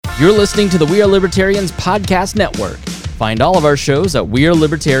You're listening to the We Are Libertarians Podcast Network. Find all of our shows at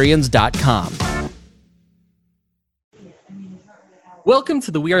wearelibertarians.com. Welcome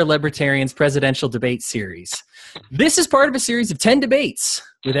to the We Are Libertarians Presidential Debate Series. This is part of a series of 10 debates,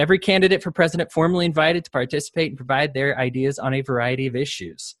 with every candidate for president formally invited to participate and provide their ideas on a variety of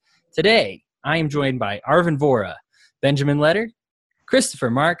issues. Today, I am joined by Arvin Vohra, Benjamin Letter, Christopher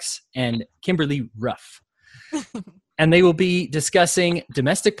Marks, and Kimberly Ruff. And they will be discussing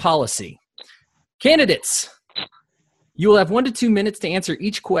domestic policy. Candidates, you will have 1 to 2 minutes to answer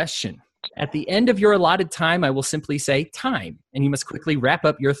each question. At the end of your allotted time, I will simply say time, and you must quickly wrap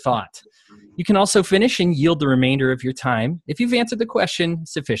up your thought. You can also finish and yield the remainder of your time if you've answered the question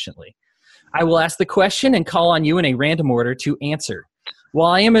sufficiently. I will ask the question and call on you in a random order to answer.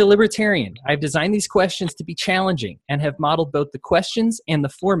 While I am a libertarian, I've designed these questions to be challenging and have modeled both the questions and the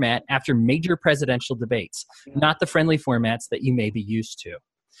format after major presidential debates, not the friendly formats that you may be used to.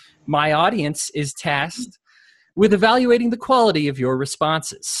 My audience is tasked with evaluating the quality of your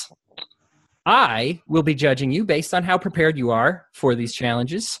responses. I will be judging you based on how prepared you are for these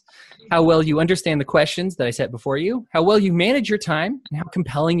challenges, how well you understand the questions that I set before you, how well you manage your time, and how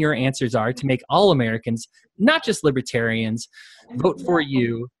compelling your answers are to make all Americans, not just libertarians, vote for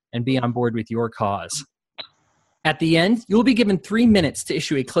you and be on board with your cause. At the end, you will be given 3 minutes to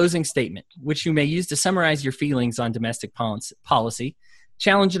issue a closing statement, which you may use to summarize your feelings on domestic policy,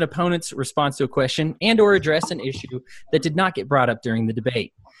 challenge an opponent's response to a question, and or address an issue that did not get brought up during the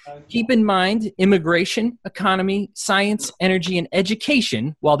debate. Keep in mind, immigration, economy, science, energy, and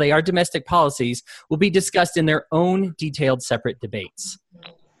education, while they are domestic policies, will be discussed in their own detailed separate debates.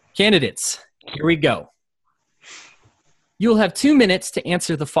 Candidates, here we go. You will have 2 minutes to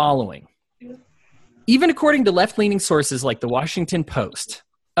answer the following. Even according to left-leaning sources like the Washington Post,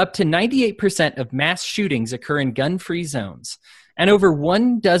 up to 98% of mass shootings occur in gun-free zones, and over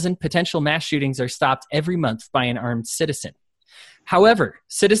 12 potential mass shootings are stopped every month by an armed citizen. However,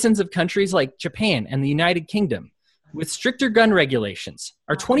 citizens of countries like Japan and the United Kingdom, with stricter gun regulations,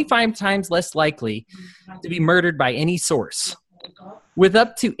 are 25 times less likely to be murdered by any source. With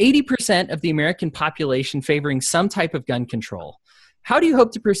up to 80% of the American population favoring some type of gun control, how do you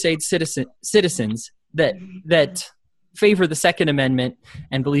hope to persuade citizens that favor the Second Amendment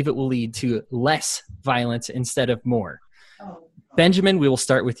and believe it will lead to less violence instead of more? Benjamin, we will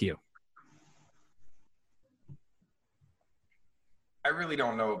start with you. I really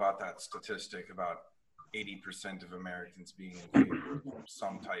don't know about that statistic about 80% of Americans being in favor of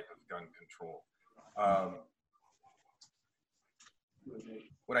some type of gun control.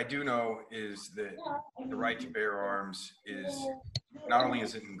 What I do know is that the right to bear arms is not only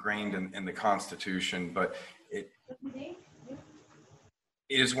is it ingrained in the Constitution, but it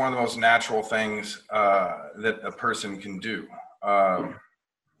is one of the most natural things that a person can do.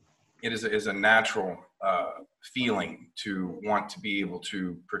 It is a natural feeling to want to be able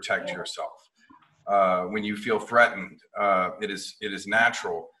to protect yourself. When you feel threatened, it is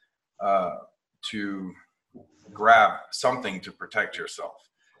natural to grab something to protect yourself.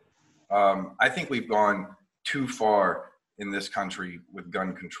 I think we've gone too far in this country with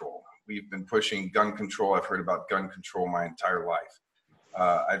gun control. We've been pushing gun control. I've heard about gun control my entire life.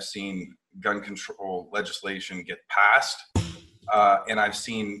 I've seen gun control legislation get passed, and I've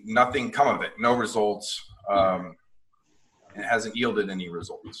seen nothing come of it, no results. It hasn't yielded any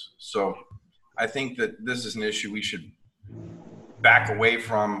results. So I think that this is an issue we should back away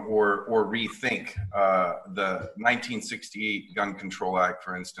from or rethink. The 1968 Gun Control Act,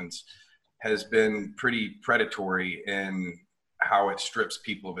 for instance, has been pretty predatory in how it strips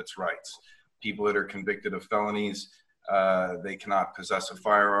people of its rights. People that are convicted of felonies, they cannot possess a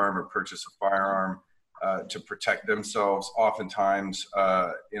firearm or purchase a firearm to protect themselves. Oftentimes,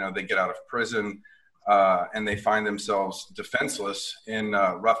 they get out of prison and they find themselves defenseless in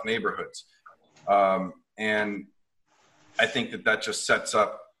rough neighborhoods. And I think that just sets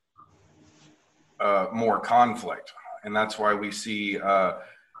up more conflict, and that's why we see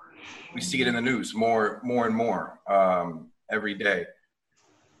it in the news more and more every day.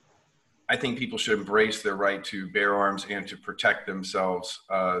 I think people should embrace their right to bear arms and to protect themselves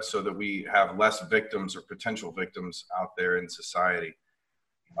so that we have less victims or potential victims out there in society.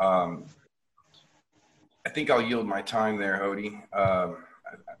 I think I'll yield my time there, Hody. I'm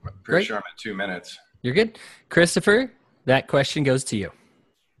pretty sure I'm at 2 minutes. You're good. Christopher, that question goes to you.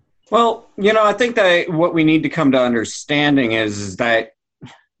 Well, I think that what we need to come to understanding is that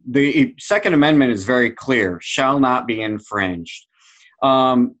the Second Amendment is very clear, shall not be infringed.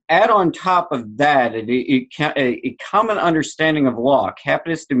 Add on top of that a common understanding of law,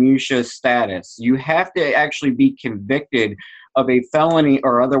 capitis demutia status. You have to actually be convicted of a felony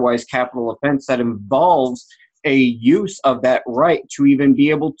or otherwise capital offense that involves a use of that right to even be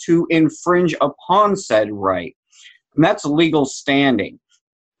able to infringe upon said right. And that's legal standing.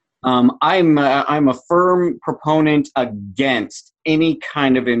 I'm a firm proponent against any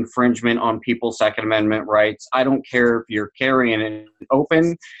kind of infringement on people's Second Amendment rights. I don't care if you're carrying it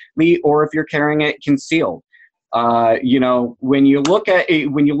openly or if you're carrying it concealed. When you look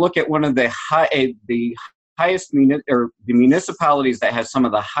at one of the highest the municipalities that has some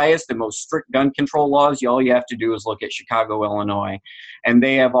of the highest and most strict gun control laws, all you have to do is look at Chicago, Illinois, and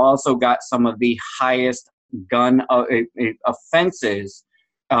they have also got some of the highest gun offenses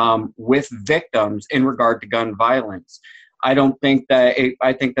with victims in regard to gun violence. I think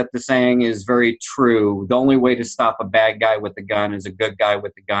that the saying is very true. The only way to stop a bad guy with a gun is a good guy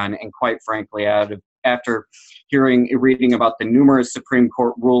with a gun. And quite frankly, after reading about the numerous Supreme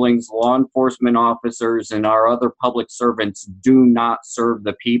Court rulings, law enforcement officers and our other public servants do not serve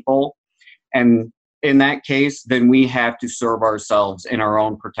the people. And in that case, then we have to serve ourselves in our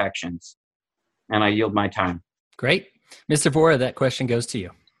own protections. And I yield my time. Great. Mr. Vora, that question goes to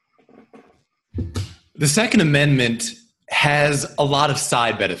you. The Second Amendment has a lot of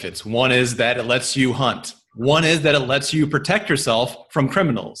side benefits. One is that it lets you hunt. One is that it lets you protect yourself from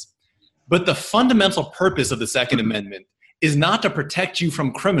criminals. But the fundamental purpose of the Second Amendment is not to protect you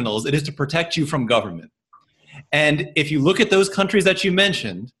from criminals, it is to protect you from government. And if you look at those countries that you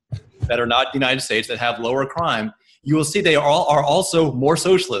mentioned that are not the United States, that have lower crime, you will see they are also more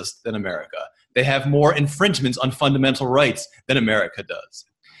socialist than America. They have more infringements on fundamental rights than America does.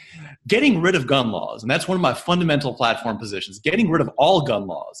 Getting rid of gun laws, and that's one of my fundamental platform positions, getting rid of all gun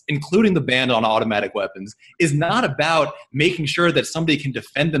laws, including the ban on automatic weapons, is not about making sure that somebody can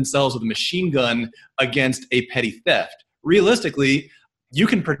defend themselves with a machine gun against a petty theft. Realistically, you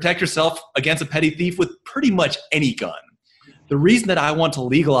can protect yourself against a petty thief with pretty much any gun. The reason that I want to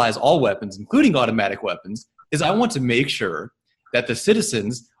legalize all weapons, including automatic weapons, is I want to make sure that the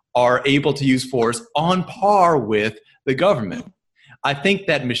citizens are able to use force on par with the government. I think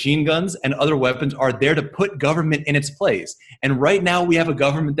that machine guns and other weapons are there to put government in its place. And right now we have a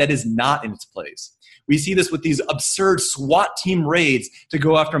government that is not in its place. We see this with these absurd SWAT team raids to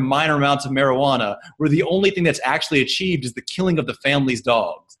go after minor amounts of marijuana, where the only thing that's actually achieved is the killing of the family's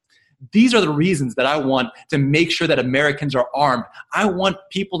dogs. These are the reasons that I want to make sure that Americans are armed. I want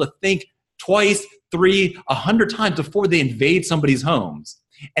people to think twice, 3, 100 times before they invade somebody's homes.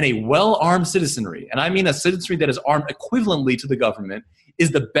 And a well-armed citizenry, and I mean a citizenry that is armed equivalently to the government, is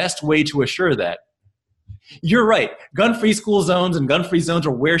the best way to assure that. You're right. Gun-free school zones and gun-free zones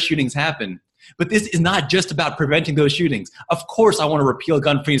are where shootings happen. But this is not just about preventing those shootings. Of course, I want to repeal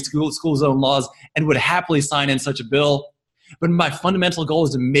gun-free school zone laws and would happily sign in such a bill. But my fundamental goal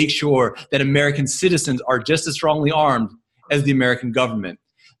is to make sure that American citizens are just as strongly armed as the American government.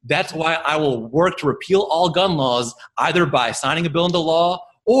 That's why I will work to repeal all gun laws, either by signing a bill into law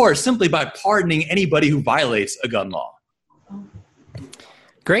or simply by pardoning anybody who violates a gun law.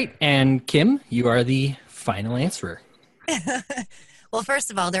 Great. And Kim, you are the final answerer. Well,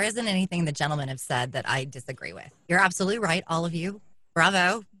 first of all, there isn't anything the gentlemen have said that I disagree with. You're absolutely right, all of you.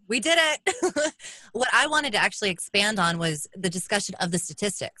 Bravo. We did it. What I wanted to actually expand on was the discussion of the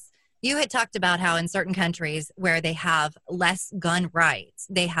statistics. You had talked about how in certain countries where they have less gun rights,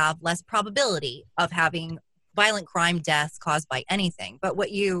 they have less probability of having violent crime deaths caused by anything. But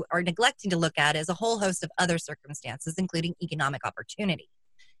what you are neglecting to look at is a whole host of other circumstances, including economic opportunity.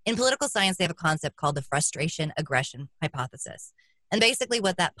 In political science, they have a concept called the frustration aggression hypothesis. And basically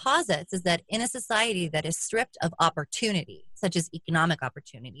what that posits is that in a society that is stripped of opportunity, such as economic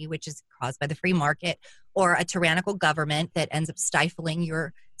opportunity, which is caused by the free market, or a tyrannical government that ends up stifling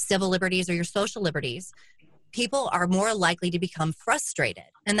your civil liberties or your social liberties, people are more likely to become frustrated.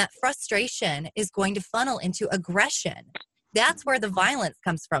 And that frustration is going to funnel into aggression. That's where the violence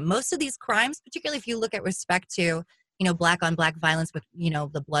comes from. Most of these crimes, particularly if you look at respect to, black on black violence with,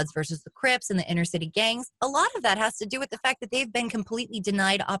 the Bloods versus the Crips and the inner city gangs, a lot of that has to do with the fact that they've been completely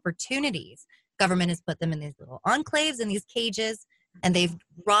denied opportunities. Government has put them in these little enclaves, in these cages, and they've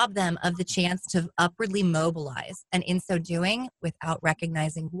robbed them of the chance to upwardly mobilize. And in so doing, without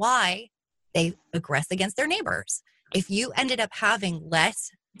recognizing why, they aggress against their neighbors. If you ended up having less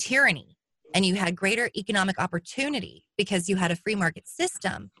tyranny and you had greater economic opportunity because you had a free market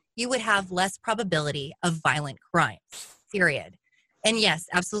system, you would have less probability of violent crimes, period. And yes,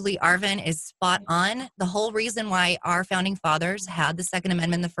 absolutely, Arvin is spot on. The whole reason why our founding fathers had the Second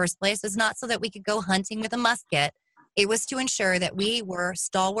Amendment in the first place was not so that we could go hunting with a musket. It was to ensure that we were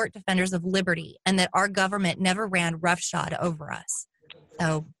stalwart defenders of liberty and that our government never ran roughshod over us.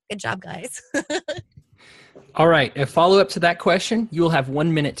 So good job, guys. All right. A follow-up to that question, you will have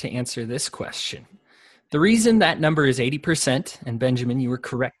 1 minute to answer this question. The reason that number is 80%, and Benjamin, you were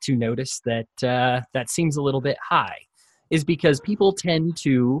correct to notice that that seems a little bit high, is because people tend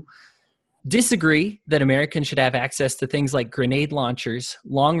to disagree that Americans should have access to things like grenade launchers,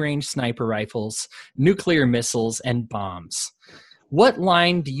 long-range sniper rifles, nuclear missiles, and bombs. What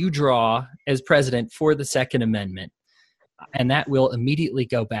line do you draw as president for the Second Amendment? And that will immediately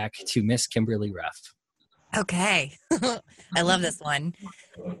go back to Miss Kimberly Ruff. Okay. I love this one.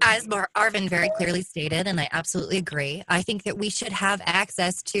 As Arvin very clearly stated, and I absolutely agree, I think that we should have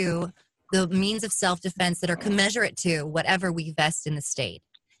access to the means of self-defense that are commensurate to whatever we vest in the state.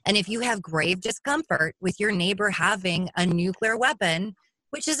 And if you have grave discomfort with your neighbor having a nuclear weapon,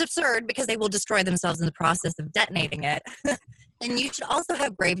 which is absurd because they will destroy themselves in the process of detonating it, then you should also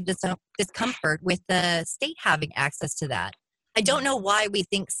have grave discomfort with the state having access to that. I don't know why we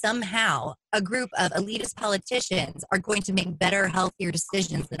think somehow a group of elitist politicians are going to make better, healthier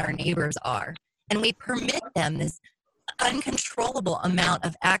decisions than our neighbors are. And we permit them this uncontrollable amount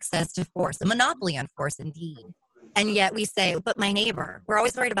of access to force, a monopoly on force indeed. And yet we say, but my neighbor, we're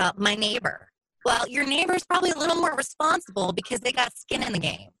always worried about my neighbor. Well, your neighbor is probably a little more responsible because they got skin in the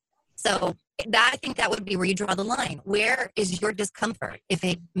game. So I think that would be where you draw the line. Where is your discomfort? If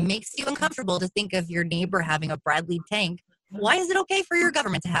it makes you uncomfortable to think of your neighbor having a Bradley tank, why is it okay for your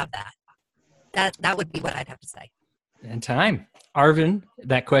government to have that? That would be what I'd have to say. And time. Arvin,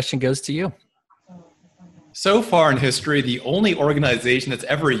 that question goes to you. So far in history, the only organization that's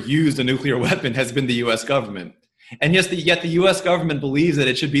ever used a nuclear weapon has been the U.S. government. And yet the U.S. government believes that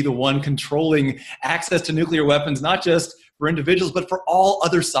it should be the one controlling access to nuclear weapons, not just for individuals, but for all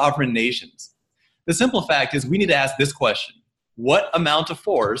other sovereign nations. The simple fact is we need to ask this question. What amount of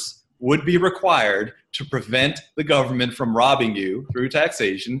force would be required to prevent the government from robbing you through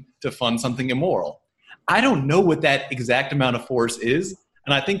taxation to fund something immoral? I don't know what that exact amount of force is,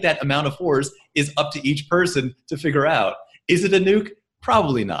 and I think that amount of force is up to each person to figure out. Is it a nuke?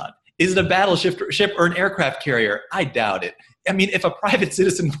 Probably not. Is it a battleship or an aircraft carrier? I doubt it. I mean, if a private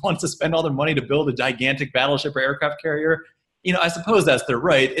citizen wants to spend all their money to build a gigantic battleship or aircraft carrier, I suppose that's their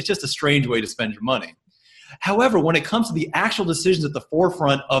right. It's just a strange way to spend your money. However, when it comes to the actual decisions at the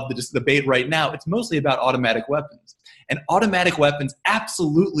forefront of the debate right now, it's mostly about automatic weapons. And automatic weapons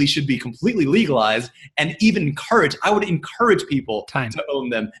absolutely should be completely legalized and even I would encourage people to own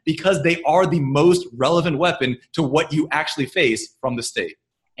them because they are the most relevant weapon to what you actually face from the state.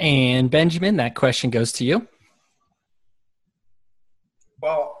 And Benjamin, that question goes to you.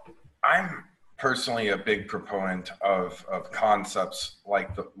 Well, I'm personally a big proponent of concepts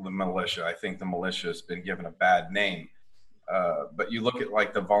like the militia. I think the militia has been given a bad name. But you look at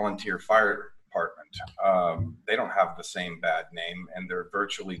like the volunteer fire department, they don't have the same bad name and they're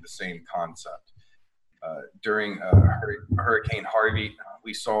virtually the same concept. During Hurricane Harvey,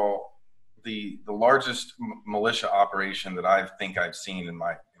 we saw the largest militia operation that I think I've seen in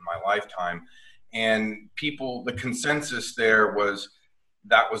my lifetime. And the consensus there was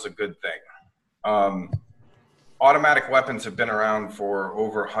that was a good thing. Automatic weapons have been around for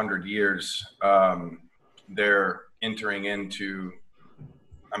over 100 years. They're entering into,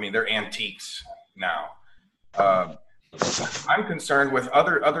 they're antiques now. I'm concerned with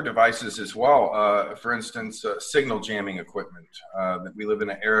other devices as well. For instance, signal jamming equipment. That we live in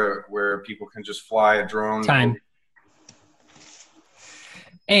an era where people can just fly a drone. Time.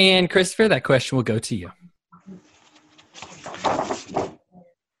 And Christopher, that question will go to you.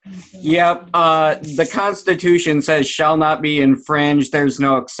 Yep. The Constitution says shall not be infringed. There's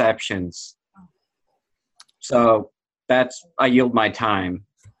no exceptions. So I yield my time.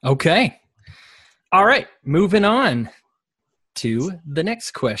 Okay. All right. Moving on to the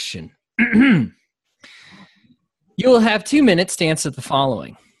next question. You will have 2 minutes to answer the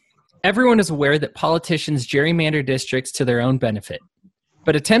following. Everyone is aware that politicians gerrymander districts to their own benefit,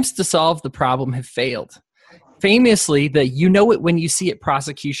 but attempts to solve the problem have failed. Famously, the you know it when you see it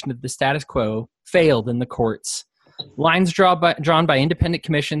prosecution of the status quo failed in the courts. Lines drawn by independent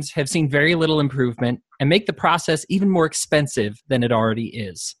commissions have seen very little improvement and make the process even more expensive than it already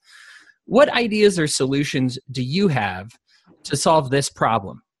is. What ideas or solutions do you have to solve this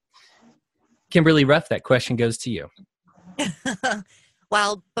problem? Kimberly Ruff, that question goes to you.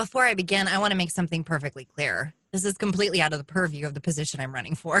 Well, before I begin, I want to make something perfectly clear. This is completely out of the purview of the position I'm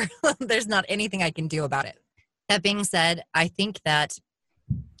running for. There's not anything I can do about it. That being said, I think that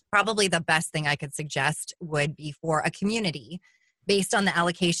probably the best thing I could suggest would be for a community, based on the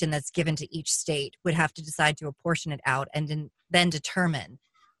allocation that's given to each state, would have to decide to apportion it out and then determine.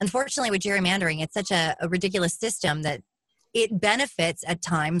 Unfortunately, with gerrymandering, it's such a ridiculous system that it benefits at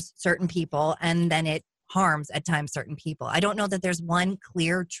times certain people and then it harms at times certain people. I don't know that there's one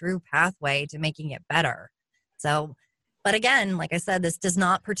clear, true pathway to making it better. So, but again, like I said, this does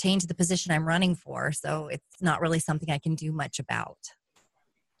not pertain to the position I'm running for. So it's not really something I can do much about.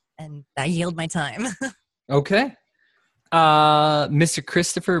 And I yield my time. Okay. Mr.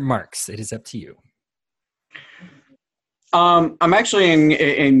 Christopher Marks, it is up to you. I'm actually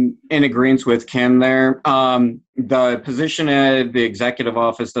in agreement with Kim there. The position at the executive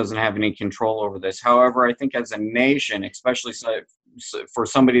office doesn't have any control over this. However, I think as a nation, especially for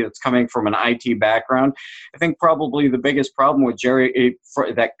somebody that's coming from an IT background, I think probably the biggest problem with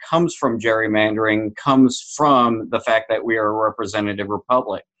that comes from gerrymandering comes from the fact that we are a representative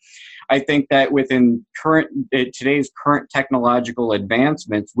republic. I think that within today's current technological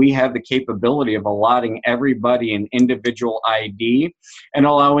advancements, we have the capability of allotting everybody an individual ID and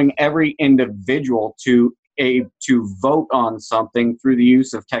allowing every individual to vote on something through the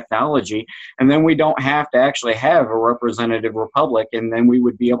use of technology. And then we don't have to actually have a representative republic, and then we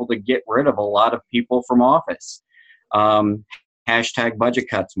would be able to get rid of a lot of people from office. Hashtag budget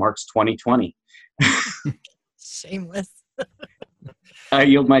cuts, Marks 2020. Shameless. I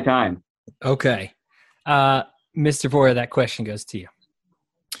yield my time. Okay. Mr. Vohra, that question goes to you.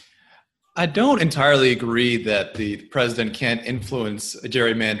 I don't entirely agree that the president can't influence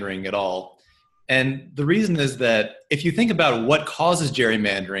gerrymandering at all. And the reason is that if you think about what causes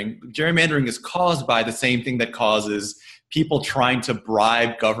gerrymandering is caused by the same thing that causes people trying to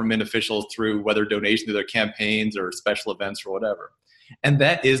bribe government officials through whether donation to their campaigns or special events or whatever. And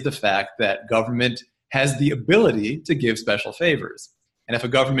that is the fact that government has the ability to give special favors. And if a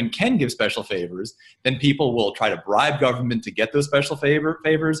government can give special favors, then people will try to bribe government to get those special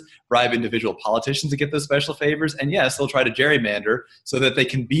favors, bribe individual politicians to get those special favors, and yes, they'll try to gerrymander so that they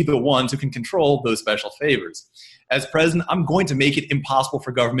can be the ones who can control those special favors. As president, I'm going to make it impossible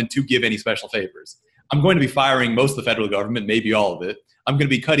for government to give any special favors. I'm going to be firing most of the federal government, maybe all of it. I'm going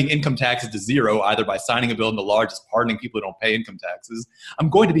to be cutting income taxes to zero, either by signing a bill into law, just pardoning people who don't pay income taxes. I'm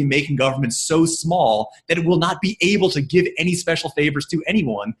going to be making government so small that it will not be able to give any special favors to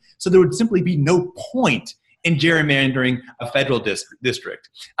anyone. So there would simply be no point in gerrymandering a federal district.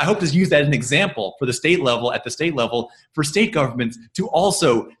 I hope to use that as an example for the state level, for state governments to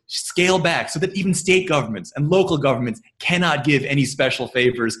also scale back so that even state governments and local governments cannot give any special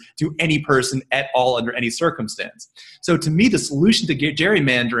favors to any person at all under any circumstance. So to me, the solution to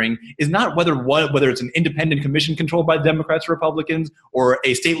gerrymandering is not whether it's an independent commission controlled by the Democrats or Republicans or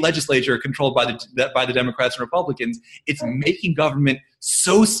a state legislature controlled by the Democrats and Republicans. It's making government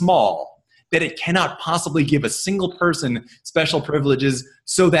so small that it cannot possibly give a single person special privileges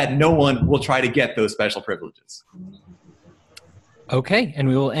so that no one will try to get those special privileges. Okay, and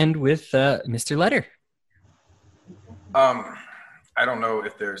we will end with Mr. Letter. I don't know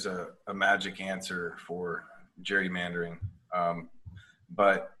if there's a magic answer for gerrymandering,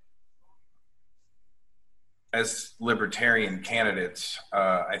 but as libertarian candidates,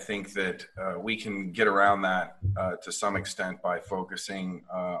 I think that we can get around that to some extent by focusing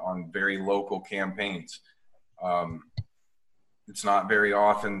on very local campaigns. It's not very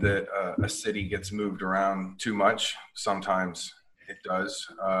often that a city gets moved around too much. Sometimes it does.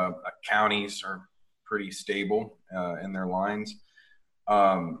 Counties are pretty stable in their lines.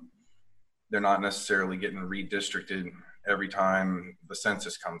 They're not necessarily getting redistricted every time the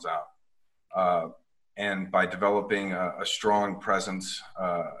census comes out. And by developing a strong presence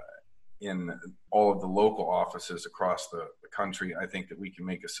in all of the local offices across the country, I think that we can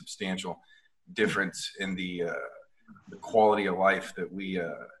make a substantial difference in the quality of life that we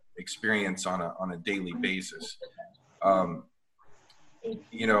experience on a daily basis.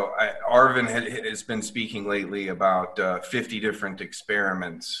 Arvin has been speaking lately about 50 different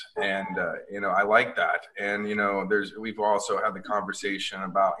experiments, and I like that. And we've also had the conversation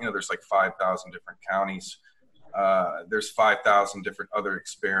about there's like 5,000 different counties. There's 5,000 different other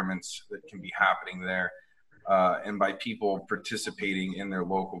experiments that can be happening there, and by people participating in their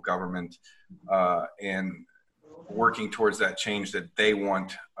local government and working towards that change that they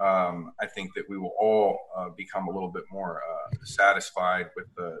want, I think that we will all become a little bit more satisfied with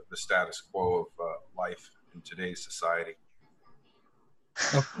the status quo of life in today's society.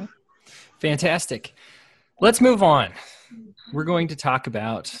 Okay. Fantastic. Let's move on. We're going to talk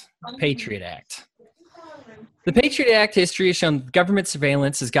about the Patriot Act. The Patriot Act history has shown government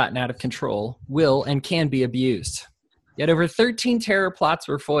surveillance has gotten out of control, will and can be abused. Yet over 13 terror plots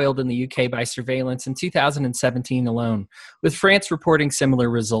were foiled in the UK by surveillance in 2017 alone, with France reporting similar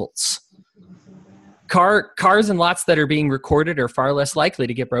results. Cars and lots that are being recorded are far less likely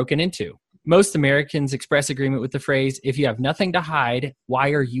to get broken into. Most Americans express agreement with the phrase, "If you have nothing to hide,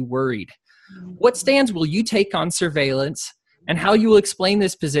 why are you worried?" What stands will you take on surveillance, and how you will explain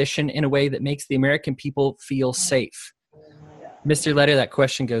this position in a way that makes the American people feel safe? Mr. Letter, that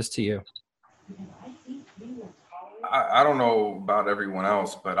question goes to you. I don't know about everyone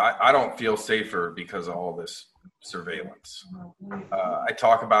else, but I don't feel safer because of all this surveillance. I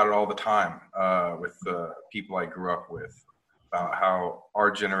talk about it all the time with the people I grew up with, about how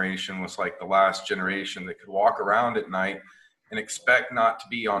our generation was like the last generation that could walk around at night and expect not to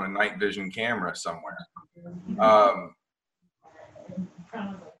be on a night vision camera somewhere.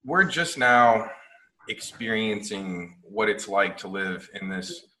 We're just now experiencing what it's like to live in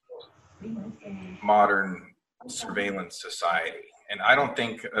this modern surveillance society, and I don't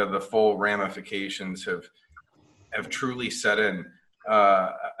think the full ramifications have truly set in.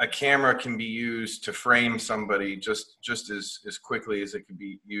 A camera can be used to frame somebody just as quickly as it can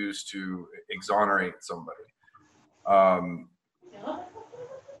be used to exonerate somebody.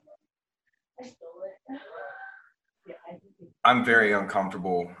 I'm very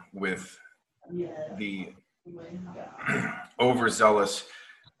uncomfortable with the overzealous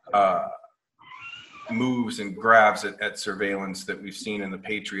moves and grabs at surveillance that we've seen in the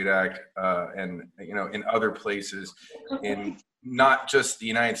Patriot Act and in other places, in not just the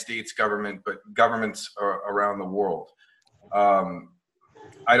United States government, but governments around the world.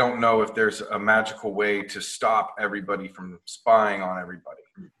 I don't know if there's a magical way to stop everybody from spying on everybody,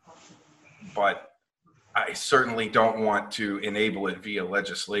 but I certainly don't want to enable it via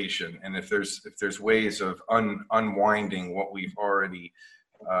legislation. And if there's ways of unwinding what we've already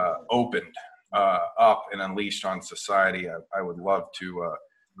opened up and unleashed on society, I would love to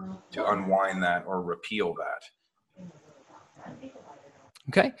unwind that or repeal that.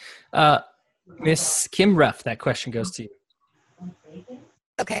 Okay. Miss Kim Ruff, that question goes to you.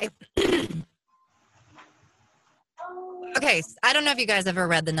 Okay. Okay, I don't know if you guys ever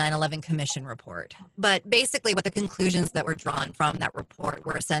read the 9/11 Commission report, but basically what the conclusions that were drawn from that report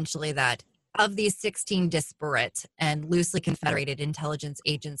were essentially that of these 16 disparate and loosely confederated intelligence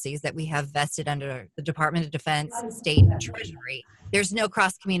agencies that we have vested under the Department of Defense, State, and Treasury, there's no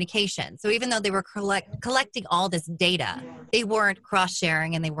cross-communication. So even though they were collecting all this data, they weren't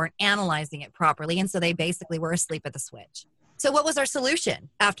cross-sharing and they weren't analyzing it properly, and so they basically were asleep at the switch. So what was our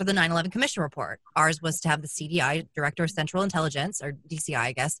solution after the 9/11 Commission report? Ours was to have the CDI, Director of Central Intelligence, or DCI,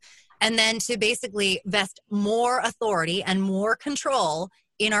 I guess, and then to basically vest more authority and more control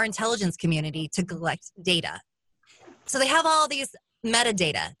in our intelligence community to collect data. So they have all these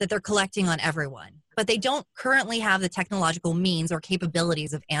metadata that they're collecting on everyone, but they don't currently have the technological means or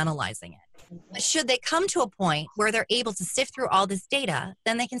capabilities of analyzing it. Should they come to a point where they're able to sift through all this data,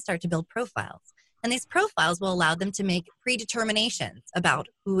 then they can start to build profiles. And these profiles will allow them to make predeterminations about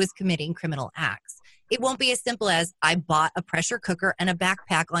who is committing criminal acts. It won't be as simple as I bought a pressure cooker and a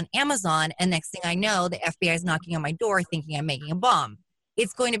backpack on Amazon, and next thing I know, the FBI is knocking on my door thinking I'm making a bomb.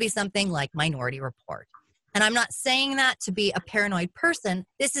 It's going to be something like Minority Report. And I'm not saying that to be a paranoid person.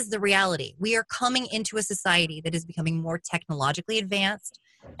 This is the reality. We are coming into a society that is becoming more technologically advanced,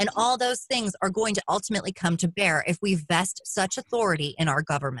 and all those things are going to ultimately come to bear if we vest such authority in our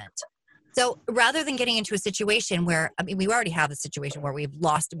government. So rather than getting into a situation where, I mean, we already have a situation where we've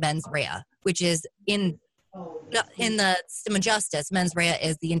lost mens rea, which is in the system of justice, mens rea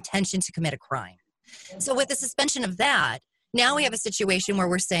is the intention to commit a crime. So with the suspension of that, now we have a situation where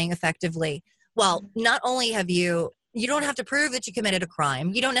we're saying effectively, well, not only have you don't have to prove that you committed a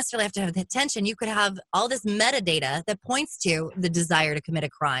crime. You don't necessarily have to have the intention. You could have all this metadata that points to the desire to commit a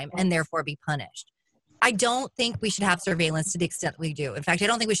crime and therefore be punished. I don't think we should have surveillance to the extent we do. In fact, I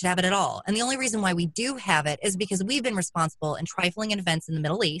don't think we should have it at all. And the only reason why we do have it is because we've been responsible in trifling events in the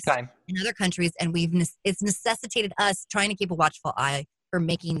Middle East, in other countries, and it's necessitated us trying to keep a watchful eye for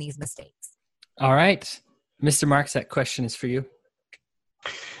making these mistakes. All right. Mr. Marks, that question is for you.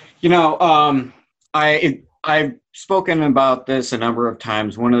 I've spoken about this a number of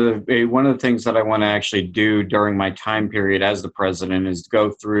times. One of the things that I want to actually do during my time period as the president is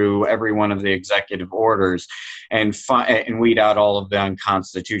go through every one of the executive orders and weed out all of the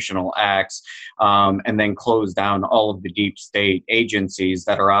unconstitutional acts, and then close down all of the deep state agencies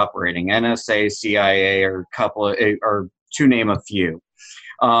that are operating, NSA, CIA, or to name a few.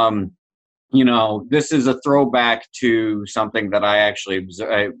 This is a throwback to something that I actually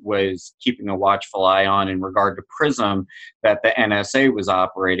was keeping a watchful eye on in regard to PRISM that the NSA was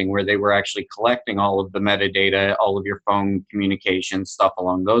operating, where they were actually collecting all of the metadata, all of your phone communication, stuff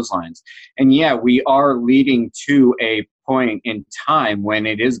along those lines. And yeah, we are leading to a point in time when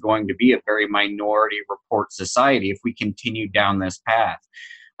it is going to be a very Minority Report society if we continue down this path.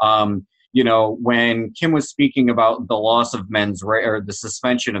 when Kim was speaking about the loss of mens rea or the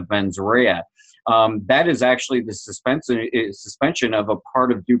suspension of mens rea, that is actually the suspension of a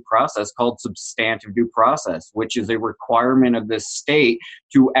part of due process called substantive due process, which is a requirement of the state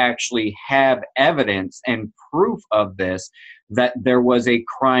to actually have evidence and proof of this, that there was a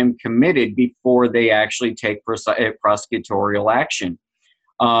crime committed before they actually take prosecutorial action.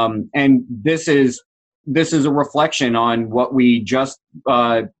 And this is a reflection on what we just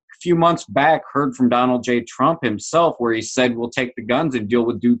a few months back heard from Donald J. Trump himself, where he said, we'll take the guns and deal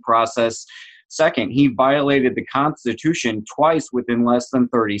with due process second. He violated the Constitution twice within less than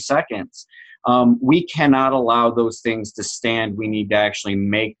 30 seconds. We cannot allow those things to stand. We need to actually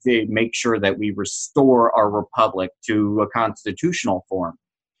make sure that we restore our republic to a constitutional form.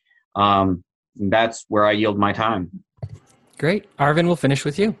 That's where I yield my time. Great. Arvin, we'll finish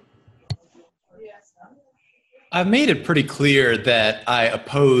with you. I've made it pretty clear that I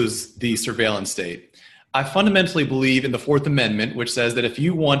oppose the surveillance state. I fundamentally believe in the Fourth Amendment, which says that if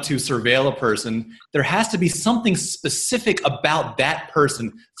you want to surveil a person, there has to be something specific about that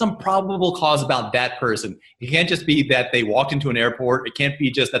person, some probable cause about that person. It can't just be that they walked into an airport. It can't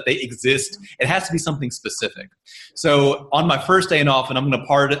be just that they exist. It has to be something specific. So on my first day in office,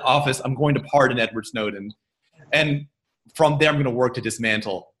 I'm going to pardon Edward Snowden. And from there, I'm going to work to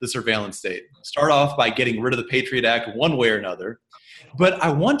dismantle the surveillance state. Start off by getting rid of the Patriot Act one way or another. But I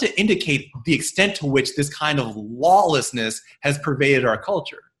want to indicate the extent to which this kind of lawlessness has pervaded our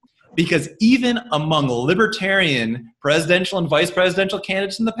culture. Because even among libertarian presidential and vice presidential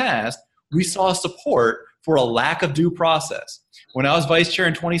candidates in the past, we saw support for a lack of due process. When I was vice chair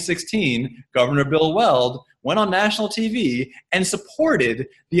in 2016, Governor Bill Weld went on national TV and supported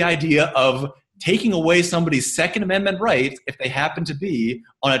the idea of taking away somebody's Second Amendment rights if they happen to be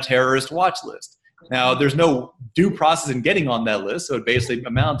on a terrorist watch list. Now, there's no due process in getting on that list, so it basically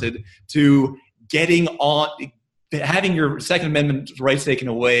amounted to having your Second Amendment rights taken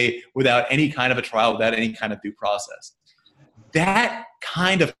away without any kind of a trial, without any kind of due process. That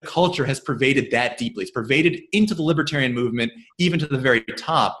kind of culture has pervaded that deeply. It's pervaded into the libertarian movement, even to the very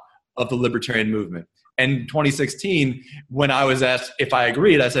top of the libertarian movement. And in 2016, when I was asked if I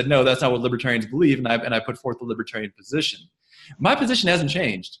agreed, I said, no, that's not what libertarians believe, and I put forth the libertarian position. My position hasn't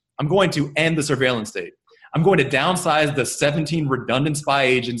changed. I'm going to end the surveillance state. I'm going to downsize the 17 redundant spy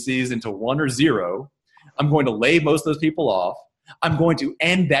agencies into 1 or 0. I'm going to lay most of those people off. I'm going to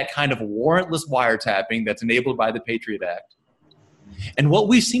end that kind of warrantless wiretapping that's enabled by the Patriot Act. And what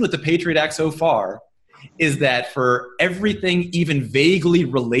we've seen with the Patriot Act so far is that for everything even vaguely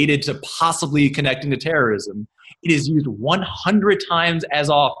related to possibly connecting to terrorism, it is used 100 times as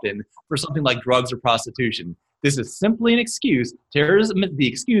often for something like drugs or prostitution. This is simply an excuse, terrorism is the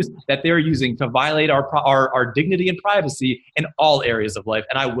excuse that they're using to violate our dignity and privacy in all areas of life,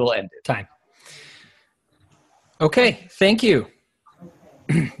 and I will end it. Time. Okay, thank you.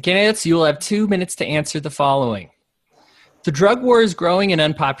 Candidates, you will have 2 minutes to answer the following. The drug war is growing in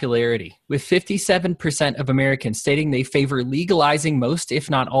unpopularity, with 57% of Americans stating they favor legalizing most, if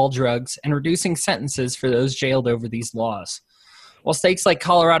not all, drugs and reducing sentences for those jailed over these laws. While states like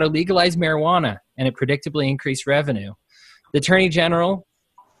Colorado legalized marijuana and it predictably increased revenue, the Attorney General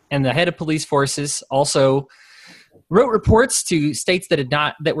and the head of police forces also wrote reports to states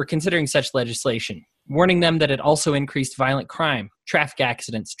that were considering such legislation, warning them that it also increased violent crime, traffic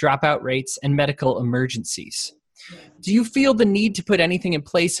accidents, dropout rates, and medical emergencies. Do you feel the need to put anything in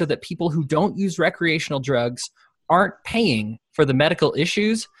place so that people who don't use recreational drugs aren't paying for the medical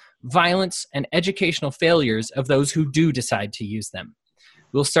issues, violence, and educational failures of those who do decide to use them?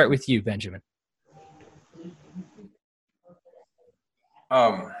 We'll start with you, Benjamin.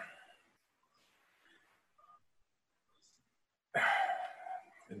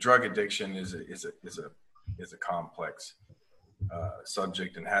 Drug addiction is a complex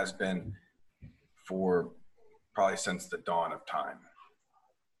subject and has been for probably since the dawn of time.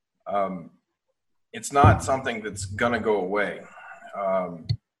 It's not something that's going to go away.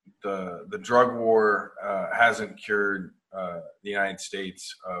 The drug war hasn't cured the United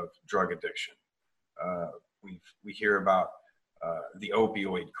States of drug addiction. We hear about the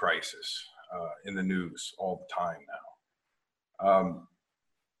opioid crisis in the news all the time now.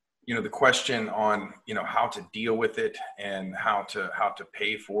 The question on how to deal with it and how to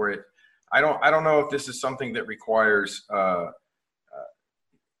pay for it. I don't know if this is something that requires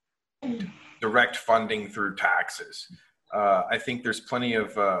direct funding through taxes. I think there's plenty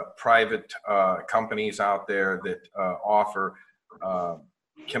of private companies out there that offer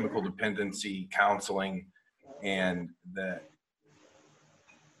chemical dependency counseling, and that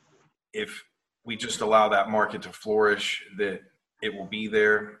if we just allow that market to flourish, that it will be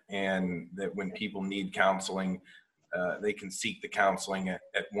there, and that when people need counseling, they can seek the counseling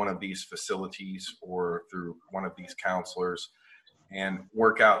at one of these facilities or through one of these counselors, and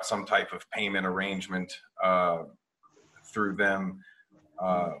work out some type of payment arrangement through them.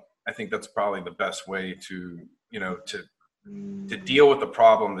 I think that's probably the best way to deal with the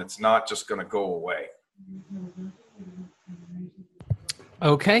problem that's not just going to go away.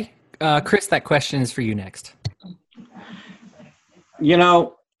 Okay. Chris, that question is for you next.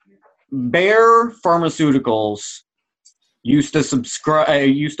 Bayer Pharmaceuticals used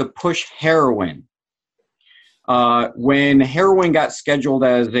to push heroin. When heroin got scheduled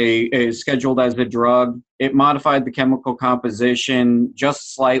as a drug, it modified the chemical composition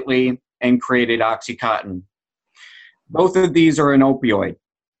just slightly and created OxyContin. Both of these are an opioid.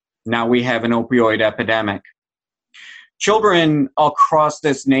 Now we have an opioid epidemic. Children across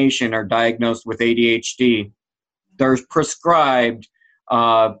this nation are diagnosed with ADHD. They're prescribed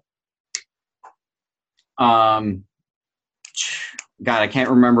God, I can't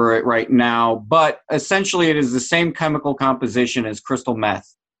remember it right now, but essentially it is the same chemical composition as crystal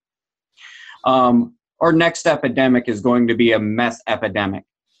meth. Our next epidemic is going to be a meth epidemic.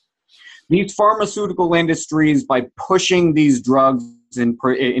 These pharmaceutical industries, by pushing these drugs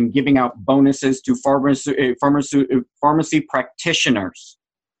and giving out bonuses to pharmacy practitioners,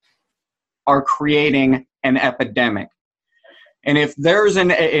 are creating an epidemic. And if there's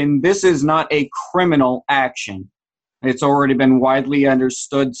and this is not a criminal action, it's already been widely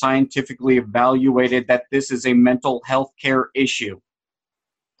understood, scientifically evaluated, that this is a mental health care issue.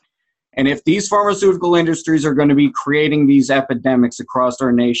 And if these pharmaceutical industries are going to be creating these epidemics across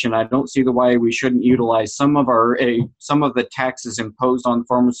our nation, I don't see why we shouldn't utilize some of the taxes imposed on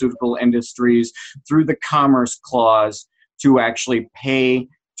pharmaceutical industries through the Commerce Clause to actually pay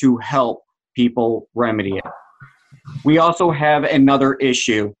to help people remedy it. We also have another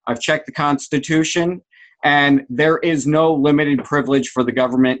issue. I've checked the Constitution, and there is no limited privilege for the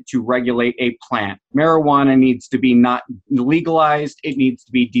government to regulate a plant. Marijuana needs to be not legalized. It needs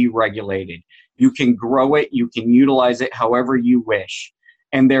to be deregulated. You can grow it. You can utilize it however you wish.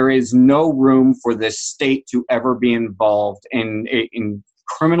 And there is no room for the state to ever be involved in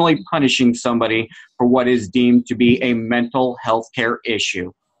criminally punishing somebody for what is deemed to be a mental health care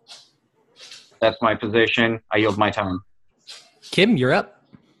issue. That's my position. I yield my time. Kim, you're up.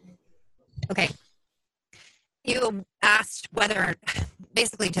 Okay. You asked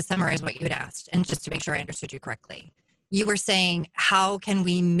basically to summarize what you had asked, and just to make sure I understood you correctly, you were saying, how can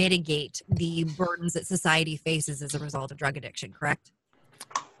we mitigate the burdens that society faces as a result of drug addiction, correct?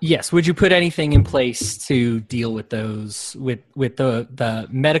 Yes. Would you put anything in place to deal with those, with the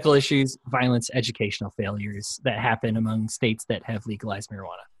medical issues, violence, educational failures that happen among states that have legalized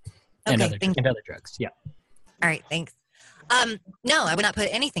marijuana and other drugs? Yeah. All right. Thanks. No, I would not put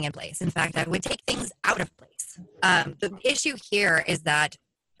anything in place. In fact, I would take things out of place. The issue here is that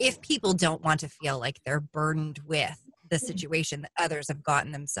if people don't want to feel like they're burdened with the situation that others have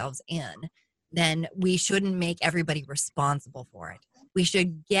gotten themselves in, then we shouldn't make everybody responsible for it. We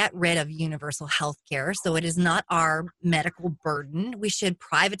should get rid of universal health care so it is not our medical burden. We should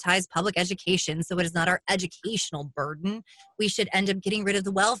privatize public education so it is not our educational burden. We should end up getting rid of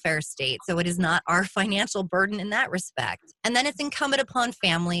the welfare state so it is not our financial burden in that respect. And then it's incumbent upon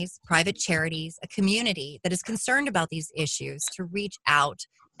families, private charities, a community that is concerned about these issues to reach out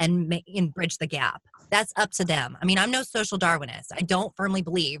and bridge the gap. That's up to them. I mean, I'm no social Darwinist. I don't firmly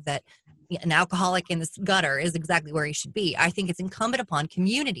believe that an alcoholic in this gutter is exactly where he should be. I think it's incumbent upon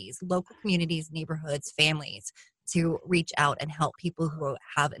communities, local communities, neighborhoods, families to reach out and help people who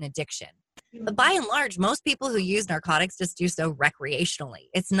have an addiction. But by and large, most people who use narcotics just do so recreationally.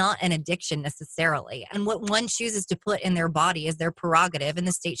 It's not an addiction necessarily. And what one chooses to put in their body is their prerogative, and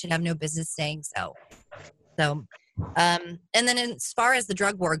the state should have no business saying so. And then as far as the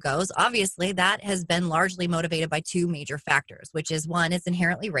drug war goes, obviously that has been largely motivated by two major factors, which is one, it's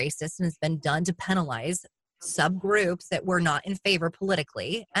inherently racist and it's been done to penalize subgroups that were not in favor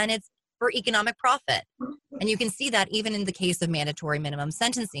politically, and it's for economic profit. And you can see that even in the case of mandatory minimum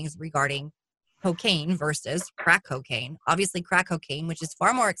sentencings regarding cocaine versus crack cocaine. Obviously, crack cocaine, which is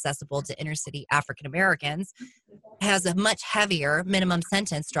far more accessible to inner city African Americans, has a much heavier minimum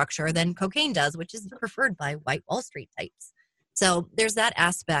sentence structure than cocaine does, which is preferred by white Wall Street types. So there's that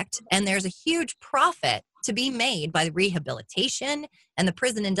aspect, and there's a huge profit to be made by the rehabilitation and the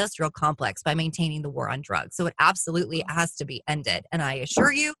prison industrial complex by maintaining the war on drugs. So it absolutely has to be ended. And I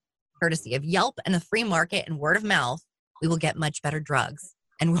assure you, courtesy of Yelp and the free market and word of mouth, we will get much better drugs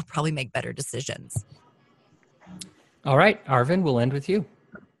and we'll probably make better decisions. All right, Arvin, we'll end with you.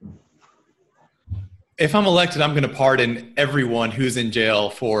 If I'm elected, I'm going to pardon everyone who's in jail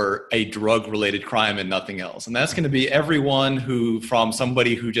for a drug-related crime and nothing else. And that's going to be everyone who, from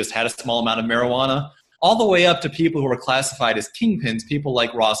somebody who just had a small amount of marijuana, all the way up to people who are classified as kingpins, people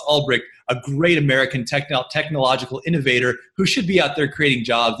like Ross Ulbricht, a great American technological innovator who should be out there creating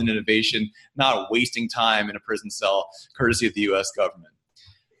jobs and innovation, not wasting time in a prison cell, courtesy of the U.S. government.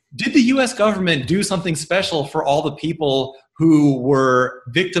 Did the U.S. government do something special for all the people who were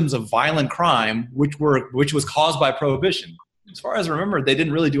victims of violent crime, which was caused by prohibition? As far as I remember, they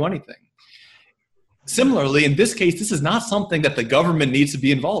didn't really do anything. Similarly, in this case, this is not something that the government needs to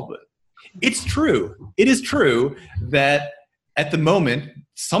be involved with. It's true. It is true that at the moment,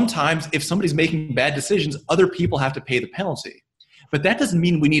 sometimes if somebody's making bad decisions, other people have to pay the penalty. But that doesn't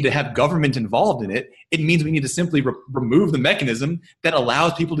mean we need to have government involved in it. It means we need to simply remove the mechanism that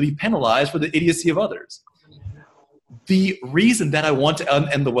allows people to be penalized for the idiocy of others. The reason that I want to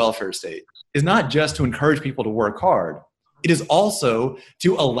end the welfare state is not just to encourage people to work hard. It is also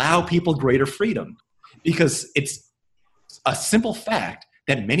to allow people greater freedom, because it's a simple fact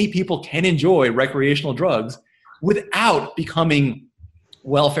that many people can enjoy recreational drugs without becoming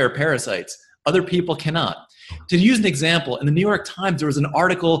welfare parasites. Other people cannot. To use an example, in the New York Times, there was an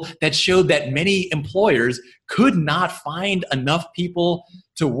article that showed that many employers could not find enough people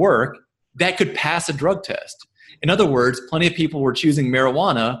to work that could pass a drug test. In other words, plenty of people were choosing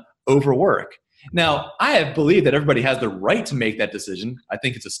marijuana over work. Now, I believe that everybody has the right to make that decision. I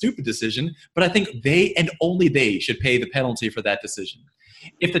think it's a stupid decision, but I think they and only they should pay the penalty for that decision.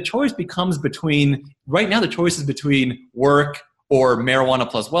 If the choice becomes between, right now the choice is between work or marijuana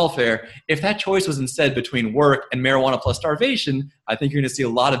plus welfare. If that choice was instead between work and marijuana plus starvation, I think you're going to see a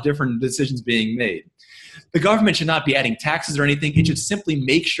lot of different decisions being made. The government should not be adding taxes or anything. It should simply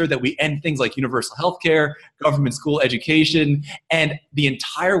make sure that we end things like universal health care, government school education, and the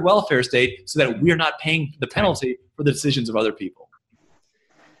entire welfare state so that we are not paying the penalty for the decisions of other people.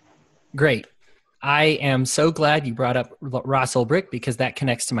 Great. I am so glad you brought up Ross Ulbricht, because that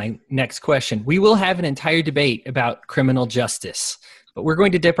connects to my next question. We will have an entire debate about criminal justice, but we're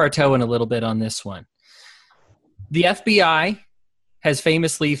going to dip our toe in a little bit on this one. The FBI has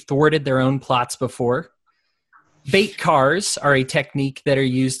famously thwarted their own plots before. Bait cars are a technique that are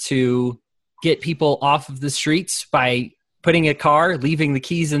used to get people off of the streets by putting a car, leaving the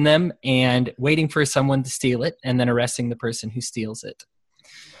keys in them, and waiting for someone to steal it, and then arresting the person who steals it.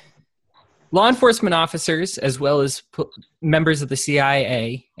 Law enforcement officers, as well as members of the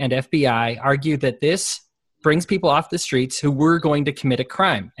CIA and FBI, argue that this brings people off the streets who were going to commit a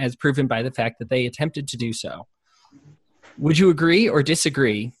crime, as proven by the fact that they attempted to do so. Would you agree or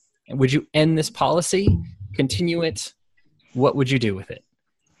disagree? And would you end this policy, continue it? What would you do with it?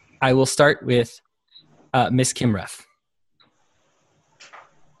 I will start with Ms. Kim Ruff.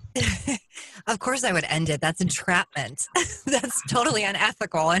 Of course I would end it. That's entrapment. That's totally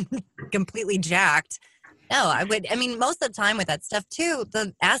unethical and completely jacked. No, I would. I mean, most of the time with that stuff too,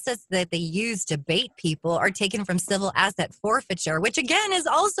 the assets that they use to bait people are taken from civil asset forfeiture, which again is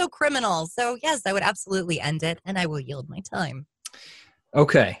also criminal. So yes, I would absolutely end it, and I will yield my time.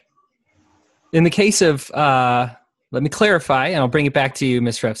 Okay. In the case of, let me clarify, and I'll bring it back to you,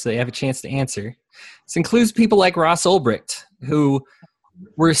 Ms. Ruff, so you have a chance to answer. This includes people like Ross Ulbricht, who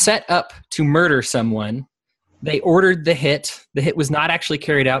were set up to murder someone. They ordered the hit. The hit was not actually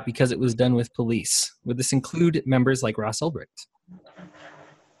carried out because it was done with police. Would this include members like Ross Ulbricht?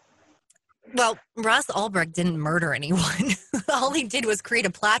 Well, Ross Ulbricht didn't murder anyone. All he did was create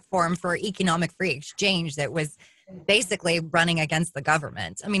a platform for economic free exchange that was basically running against the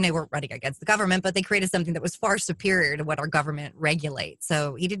government. I mean, they weren't running against the government, but they created something that was far superior to what our government regulates.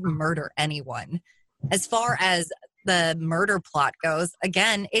 So he didn't murder anyone. As far as the murder plot goes,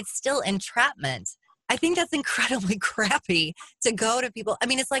 again, it's still entrapment. I think that's incredibly crappy to go to people. I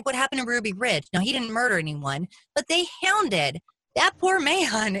mean, it's like what happened to Ruby Ridge. Now, he didn't murder anyone, but they hounded that poor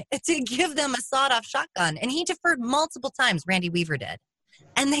man to give them a sawed-off shotgun. And he deferred multiple times, Randy Weaver did.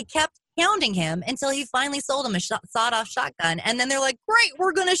 And they kept hounding him until he finally sold him a sawed-off shotgun. And then they're like, great,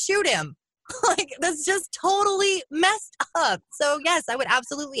 we're going to shoot him. Like, that's just totally messed up. So, yes, I would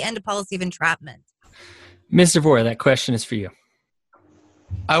absolutely end a policy of entrapment. Mr. Vora, that question is for you.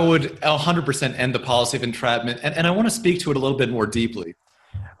 I would 100% end the policy of entrapment, and I want to speak to it a little bit more deeply.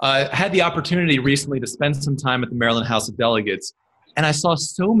 I had the opportunity recently to spend some time at the Maryland House of Delegates, and I saw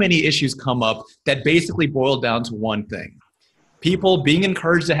so many issues come up that basically boiled down to one thing. People being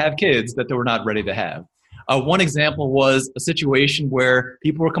encouraged to have kids that they were not ready to have. One example was a situation where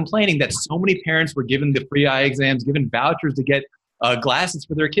people were complaining that so many parents were given the free eye exams, given vouchers to get glasses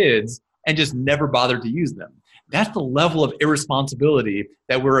for their kids, and just never bothered to use them. That's the level of irresponsibility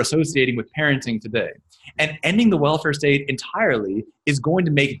that we're associating with parenting today. And ending the welfare state entirely is going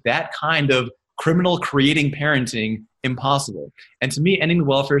to make that kind of criminal creating parenting impossible. And to me, ending the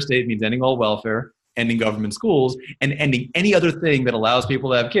welfare state means ending all welfare, ending government schools, and ending any other thing that allows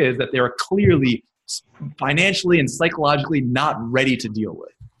people to have kids that they are clearly financially and psychologically not ready to deal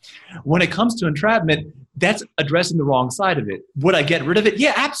with. When it comes to entrapment, that's addressing the wrong side of it. Would I get rid of it?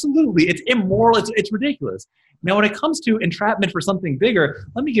 Yeah, absolutely. It's immoral. It's ridiculous. Now, when it comes to entrapment for something bigger,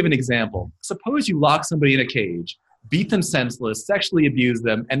 let me give an example. Suppose you lock somebody in a cage, beat them senseless, sexually abuse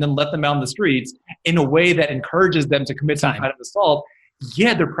them, and then let them out in the streets in a way that encourages them to commit some kind of assault.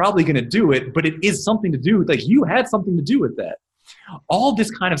 Yeah, they're probably going to do it, but it is something to do. Like, you had something to do with that. All this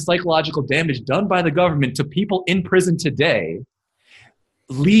kind of psychological damage done by the government to people in prison today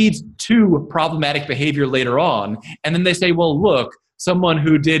leads to problematic behavior later on. And then they say, well, look, someone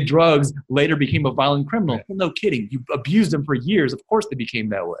who did drugs later became a violent criminal. Well, no kidding. You abused them for years. Of course they became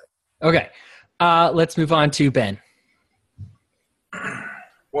that way. Okay. Let's move on to Ben.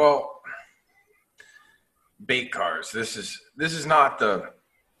 Well, bait cars. This is not the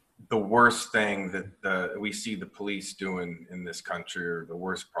worst thing that we see the police doing in this country, or the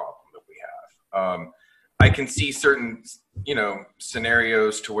worst problem that we have. I can see certain,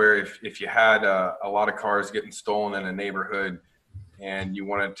 scenarios to where if you had a lot of cars getting stolen in a neighborhood and you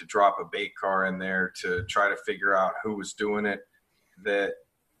wanted to drop a bait car in there to try to figure out who was doing it,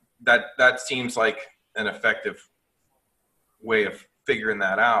 that seems like an effective way of figuring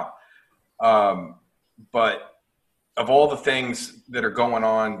that out. But of all the things that are going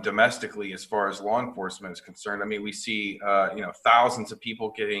on domestically as far as law enforcement is concerned, I mean, we see, thousands of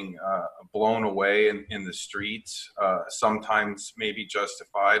people getting blown away in the streets, sometimes maybe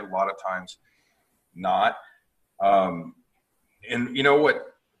justified, a lot of times not. And you know what,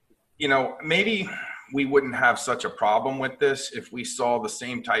 maybe we wouldn't have such a problem with this if we saw the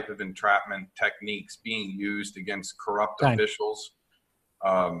same type of entrapment techniques being used against corrupt officials.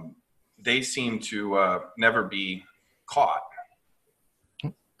 They seem to never be caught.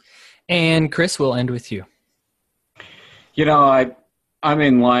 And Chris, we'll end with you. I'm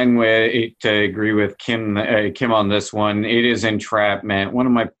in line to agree with Kim on this one. It is entrapment. One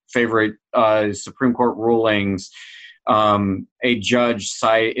of my favorite Supreme Court rulings, a judge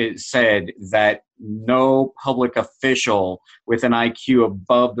said that no public official with an IQ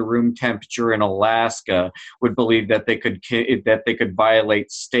above the room temperature in Alaska would believe that they could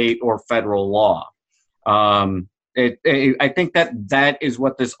violate state or federal law. I think that is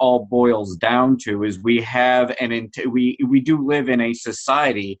what this all boils down to. Is we do live in a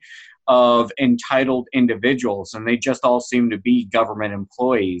society of entitled individuals, and they just all seem to be government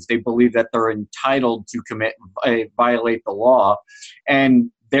employees. They believe that they're entitled to violate the law,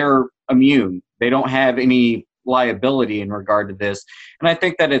 and they're immune. They don't have any liability in regard to this. And I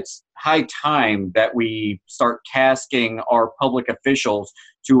think that it's high time that we start tasking our public officials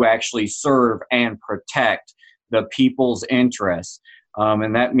to actually serve and protect the people's interests.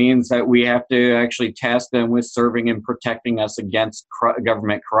 And that means that we have to actually task them with serving and protecting us against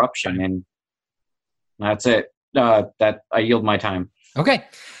government corruption. And that's it. That I yield my time. Okay.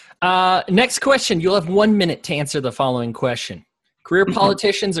 Next question. You'll have 1 minute to answer the following question. Career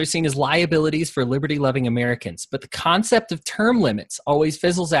politicians are seen as liabilities for liberty-loving Americans, but the concept of term limits always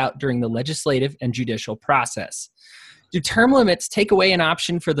fizzles out during the legislative and judicial process. Do term limits take away an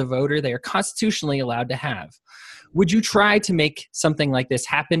option for the voter they are constitutionally allowed to have? Would you try to make something like this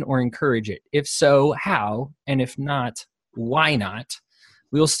happen or encourage it? If so, how? And if not, why not?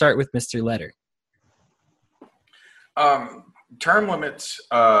 We'll start with Mr. Letter. Term limits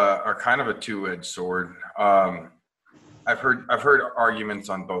are kind of a two-edged sword. I've heard arguments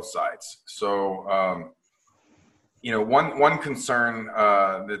on both sides. So, one concern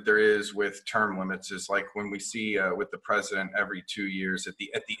that there is with term limits is like when we see with the president every 2 years at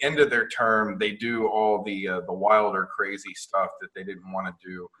the end of their term, they do all the wild or crazy stuff that they didn't want to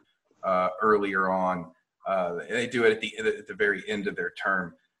do earlier on. They do it at the very end of their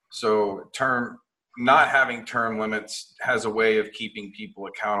term. So not having term limits has a way of keeping people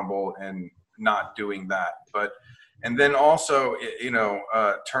accountable and not doing that. And then also,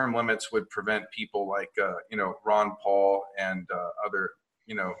 term limits would prevent people like, Ron Paul and other,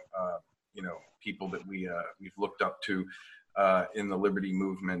 people that we've looked up to in the liberty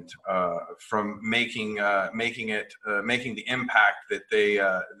movement from making the impact that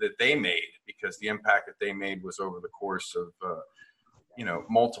they made, because the impact that they made was over the course of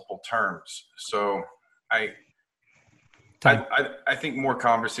multiple terms. So I think more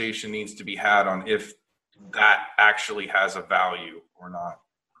conversation needs to be had on if that actually has a value or not.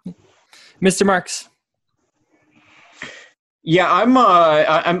 Mr. Marks. Yeah, I'm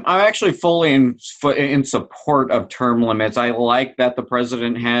actually fully in support of term limits. I like that the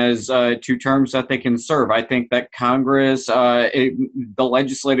president has 2 terms that they can serve. I think that Congress, the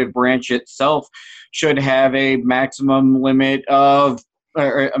legislative branch itself, should have a maximum limit of,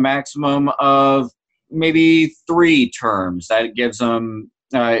 or a maximum of maybe 3 terms. That gives them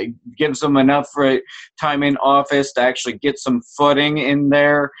enough time in office to actually get some footing in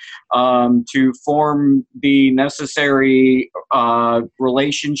there, to form the necessary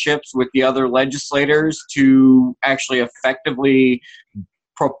relationships with the other legislators to actually effectively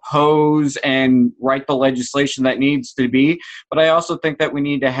propose and write the legislation that needs to be. But I also think that we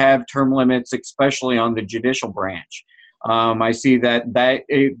need to have term limits, especially on the judicial branch. I see that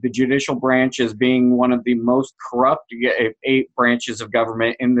the judicial branch as being one of the most corrupt 8 branches of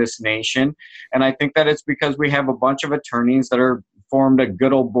government in this nation. And I think that it's because we have a bunch of attorneys that are formed a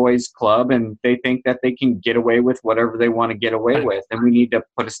good old boys club, and they think that they can get away with whatever they want to get away with. And we need to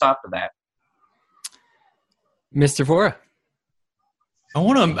put a stop to that. Mr. Vora. I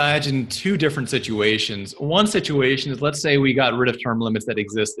want to imagine 2 different situations. One situation is, let's say we got rid of term limits that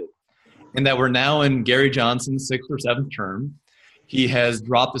existed, and that we're now in Gary Johnson's 6th or 7th term. He has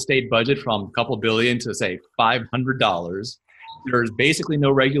dropped the state budget from a couple billion to, say, $500. There's basically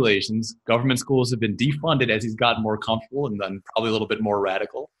no regulations. Government schools have been defunded as he's gotten more comfortable and then probably a little bit more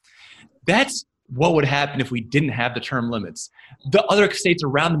radical. That's what would happen if we didn't have the term limits. The other states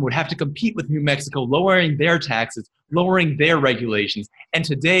around them would have to compete with New Mexico, lowering their taxes, lowering their regulations. And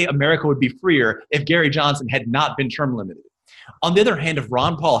today, America would be freer if Gary Johnson had not been term limited. On the other hand, if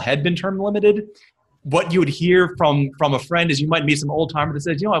Ron Paul had been term limited, what you would hear from a friend is you might meet some old timer that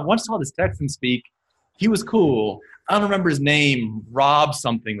says, I once saw this Texan speak. He was cool. I don't remember his name, Rob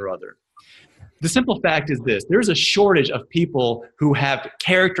something or other. The simple fact is this: there's a shortage of people who have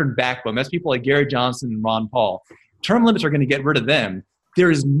character and backbone. That's people like Gary Johnson and Ron Paul. Term limits are going to get rid of them. There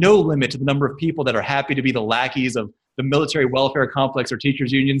is no limit to the number of people that are happy to be the lackeys of the military welfare complex or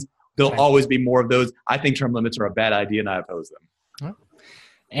teachers' unions. There'll always be more of those. I think term limits are a bad idea, and I oppose them.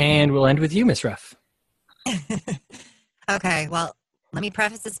 And we'll end with you, Ms. Ruff. Okay, well, let me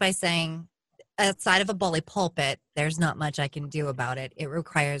preface this by saying, outside of a bully pulpit, there's not much I can do about it. It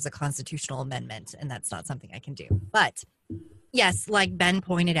requires a constitutional amendment, and that's not something I can do. But yes, like Ben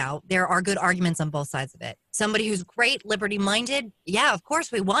pointed out, there are good arguments on both sides of it. Somebody who's great, liberty-minded, yeah, of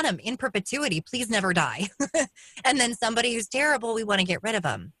course, we want them in perpetuity. Please never die. And then somebody who's terrible, we want to get rid of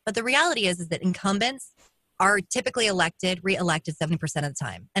them. But the reality is that incumbents are typically re-elected 70% of the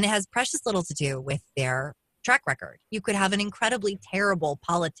time. And it has precious little to do with their track record. You could have an incredibly terrible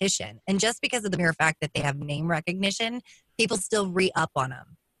politician, and just because of the mere fact that they have name recognition, people still re-up on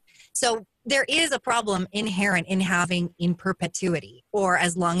them. So there is a problem inherent in having in perpetuity, or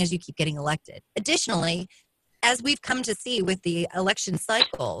as long as you keep getting elected. Additionally, as we've come to see with the election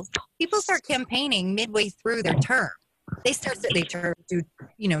cycles, people start campaigning midway through their term. They do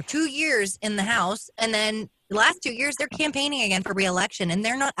 2 years in the House, and then the last 2 years they're campaigning again for re-election, and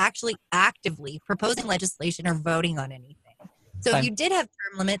they're not actually actively proposing legislation or voting on anything. So if you did have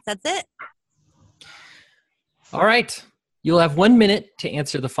term limits, that's it. All right. You'll have 1 minute to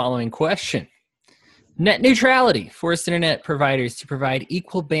answer the following question. Net neutrality forced internet providers to provide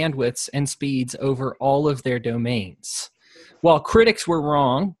equal bandwidths and speeds over all of their domains. While critics were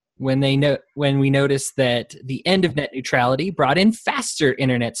wrong when we noticed that the end of net neutrality brought in faster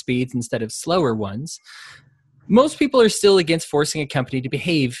internet speeds instead of slower ones, most people are still against forcing a company to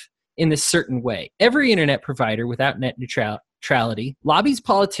behave in this certain way. Every internet provider without net neutrality lobbies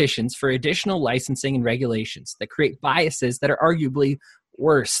politicians for additional licensing and regulations that create biases that are arguably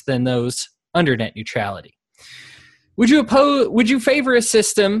worse than those under net neutrality. Would you favor a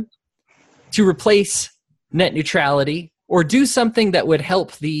system to replace net neutrality, or do something that would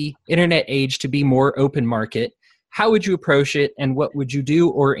help the internet age to be more open market? How would you approach it, and what would you do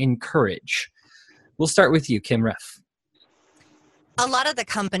or encourage? We'll start with you, Kim Ruff. A lot of the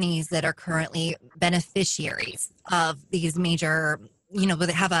companies that are currently beneficiaries of these major, that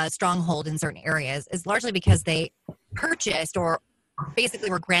have a stronghold in certain areas is largely because they purchased or basically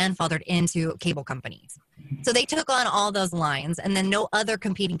were grandfathered into cable companies. So they took on all those lines, and then no other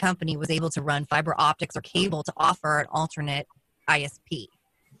competing company was able to run fiber optics or cable to offer an alternate ISP.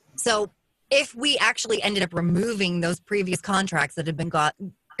 So if we actually ended up removing those previous contracts that had been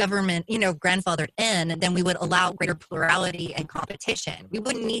government, grandfathered in, then we would allow greater plurality and competition. We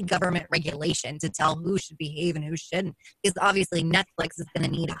wouldn't need government regulation to tell who should behave and who shouldn't, because obviously Netflix is going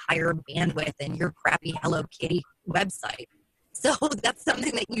to need a higher bandwidth than your crappy Hello Kitty website. So that's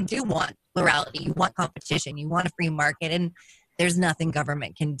something that you do want, plurality. You want competition. You want a free market, and there's nothing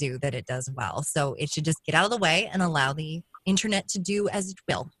government can do that it does well. So it should just get out of the way and allow the internet to do as it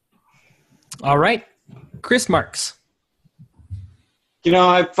will. All right. Chris Marks. You know,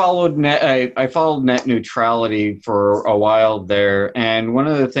 I followed net neutrality for a while there, and one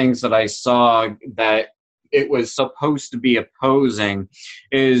of the things that I saw that it was supposed to be opposing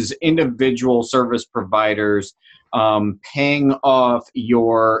is individual service providers paying off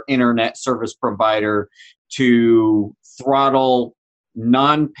your internet service provider to throttle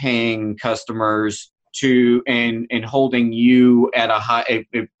non-paying customers and holding you at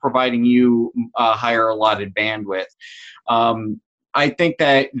providing you a higher allotted bandwidth. I think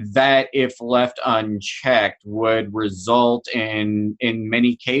that if left unchecked would result in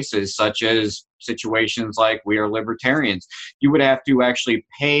many cases, such as situations like We Are Libertarians. You would have to actually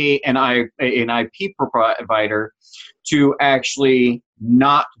pay an IP provider to actually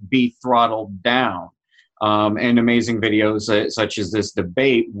not be throttled down. And amazing videos such as this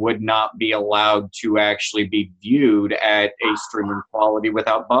debate would not be allowed to actually be viewed at a streaming quality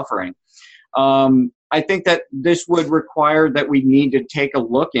without buffering. I think that this would require that we need to take a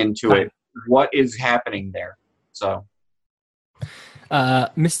look into it. What is happening there? So,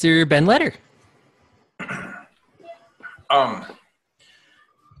 Mr. Ben Letter.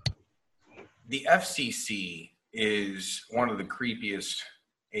 The FCC is one of the creepiest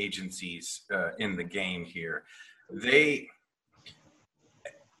agencies in the game here.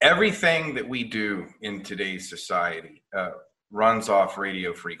 Everything that we do in today's society runs off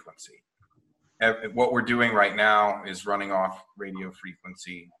radio frequency. What we're doing right now is running off radio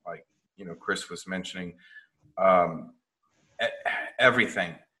frequency, like Chris was mentioning.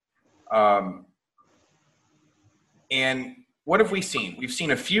 Everything. And what have we seen? We've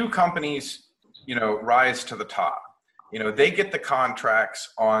seen a few companies, rise to the top. They get the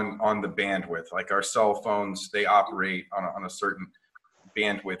contracts on the bandwidth, like our cell phones. They operate on a certain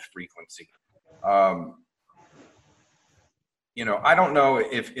bandwidth frequency. I don't know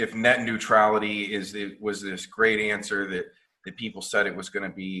if net neutrality was this great answer that people said it was going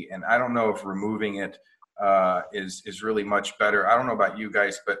to be, and I don't know if removing it is really much better. I don't know about you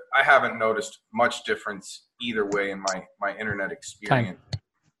guys, but I haven't noticed much difference either way in my internet experience. Time.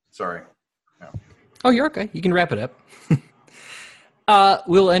 Sorry. No. Oh, you're okay. You can wrap it up.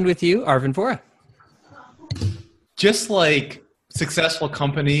 We'll end with you, Arvin Vora. Just like successful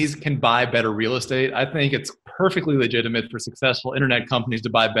companies can buy better real estate, I think it's perfectly legitimate for successful internet companies to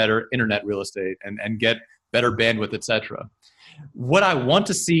buy better internet real estate and get better bandwidth, etc. What I want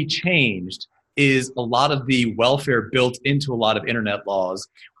to see changed is a lot of the welfare built into a lot of internet laws,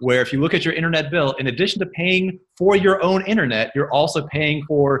 where if you look at your internet bill, in addition to paying for your own internet, you're also paying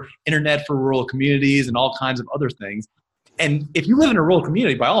for internet for rural communities and all kinds of other things. And if you live in a rural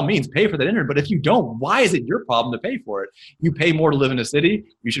community, by all means, pay for that internet. But if you don't, why is it your problem to pay for it? You pay more to live in a city.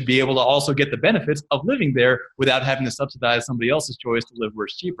 You should be able to also get the benefits of living there without having to subsidize somebody else's choice to live where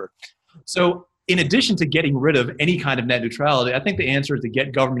it's cheaper. So in addition to getting rid of any kind of net neutrality, I think the answer is to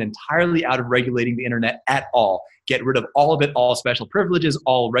get government entirely out of regulating the internet at all. Get rid of all of it, all special privileges,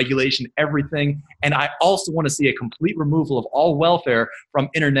 all regulation, everything. And I also want to see a complete removal of all welfare from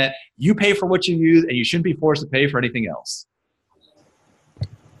internet. You pay for what you use, and you shouldn't be forced to pay for anything else.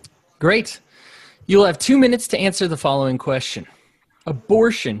 Great. You'll have 2 minutes to answer the following question.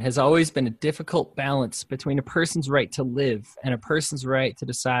 Abortion has always been a difficult balance between a person's right to live and a person's right to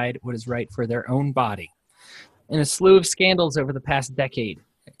decide what is right for their own body. In a slew of scandals over the past decade,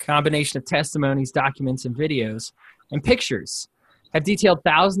 a combination of testimonies, documents, and videos, and pictures have detailed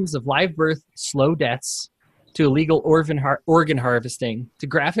thousands of live birth, slow deaths, to illegal organ harvesting, to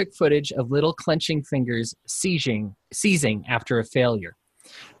graphic footage of little clenching fingers seizing after a failure.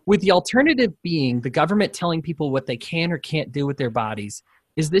 With the alternative being the government telling people what they can or can't do with their bodies,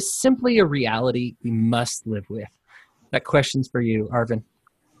 is this simply a reality we must live with? That question's for you, Arvin.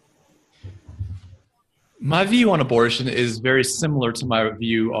 My view on abortion is very similar to my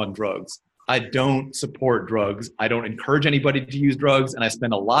view on drugs. I don't support drugs. I don't encourage anybody to use drugs, and I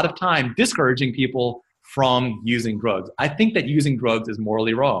spend a lot of time discouraging people from using drugs. I think that using drugs is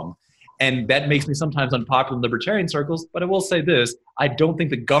morally wrong. And that makes me sometimes unpopular in libertarian circles, but I will say this, I don't think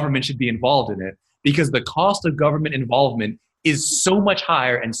the government should be involved in it, because the cost of government involvement is so much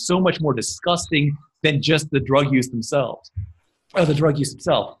higher and so much more disgusting than just the drug use themselves, or the drug use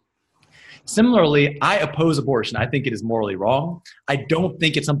itself. Similarly, I oppose abortion. I think it is morally wrong. I don't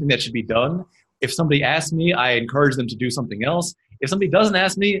think it's something that should be done. If somebody asks me, I encourage them to do something else. If somebody doesn't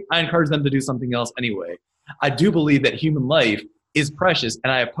ask me, I encourage them to do something else anyway. I do believe that human life is precious,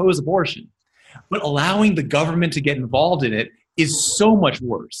 and I oppose abortion. But allowing the government to get involved in it is so much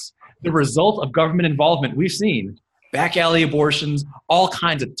worse. The result of government involvement, we've seen back alley abortions, all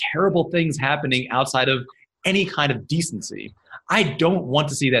kinds of terrible things happening outside of any kind of decency. I don't want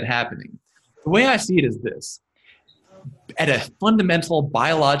to see that happening. The way I see it is this. At a fundamental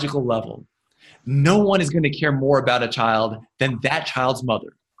biological level, no one is going to care more about a child than that child's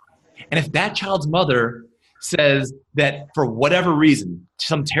mother. And if that child's mother says that for whatever reason,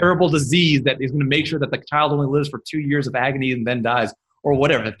 some terrible disease that is going to make sure that the child only lives for 2 years of agony and then dies, or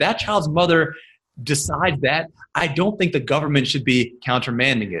whatever, if that child's mother decides that, I don't think the government should be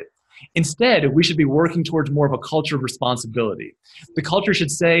countermanding it. Instead, we should be working towards more of a culture of responsibility. The culture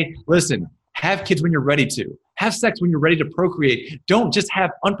should say, listen, have kids when you're ready to. Have sex when you're ready to procreate. Don't just have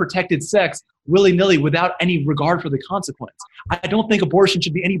unprotected sex willy-nilly without any regard for the consequence. I don't think abortion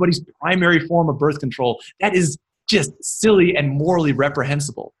should be anybody's primary form of birth control. That is just silly and morally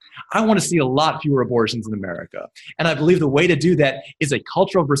reprehensible. I want to see a lot fewer abortions in America. And I believe the way to do that is a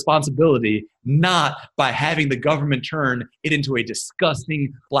culture of responsibility, not by having the government turn it into a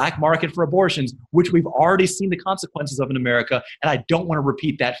disgusting black market for abortions, which we've already seen the consequences of in America, and I don't want to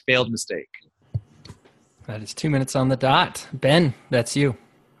repeat that failed mistake. That is 2 minutes on the dot. Ben, that's you.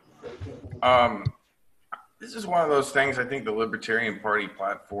 This is one of those things. I think the Libertarian Party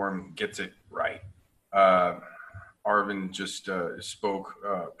platform gets it right. Arvin just spoke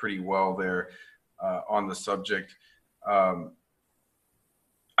pretty well there on the subject. I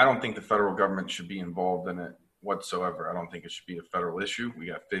don't think the federal government should be involved in it whatsoever. I don't think it should be a federal issue. We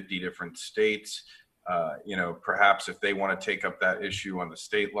got 50 different states. Perhaps if they want to take up that issue on the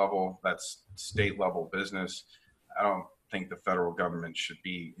state level, that's state level business. I don't think the federal government should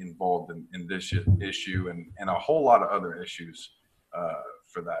be involved in this issue and a whole lot of other issues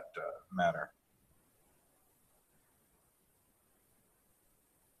for that matter.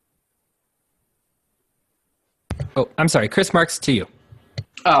 Oh, I'm sorry. Chris Marks, to you.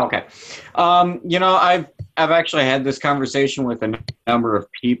 Oh, okay. I've actually had this conversation with a number of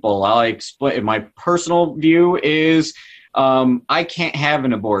people. I'll explain. My personal view is I can't have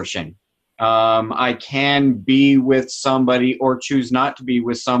an abortion. I can be with somebody or choose not to be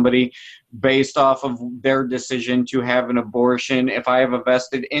with somebody based off of their decision to have an abortion if I have a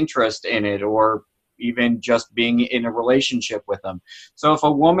vested interest in it, or even just being in a relationship with them. So if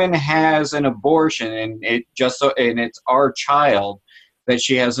a woman has an abortion and it's our child that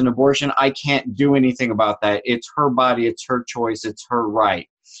she has an abortion, I can't do anything about that. It's her body, it's her choice, it's her right.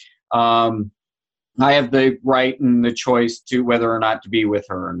 I have the right and the choice to whether or not to be with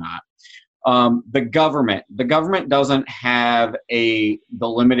her or not. The government doesn't have the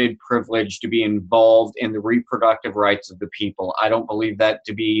limited privilege to be involved in the reproductive rights of the people. I don't believe that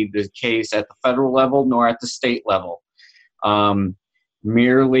to be the case at the federal level nor at the state level.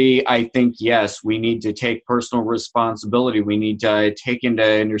 Merely, I think, yes, we need to take personal responsibility. We need to take into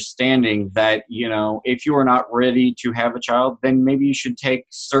understanding that, if you are not ready to have a child, then maybe you should take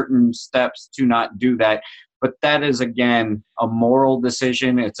certain steps to not do that. But that is, again, a moral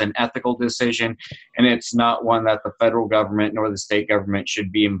decision. It's an ethical decision, and it's not one that the federal government nor the state government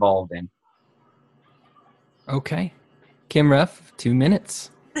should be involved in. Okay. Kim Ruff, 2 minutes.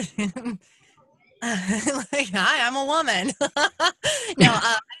 Hi, I'm a woman.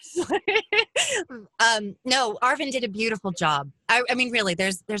 No, Arvin did a beautiful job. I mean, really,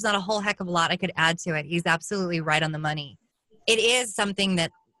 there's not a whole heck of a lot I could add to it. He's absolutely right on the money. It is something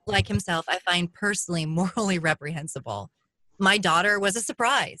that, like himself, I find personally morally reprehensible. My daughter was a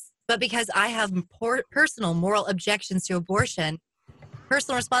surprise, but because I have personal moral objections to abortion,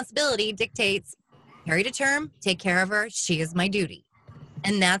 personal responsibility dictates carry to term, take care of her. She is my duty.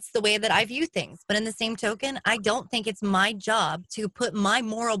 And that's the way that I view things. But in the same token, I don't think it's my job to put my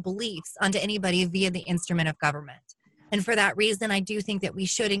moral beliefs onto anybody via the instrument of government. And for that reason, I do think that we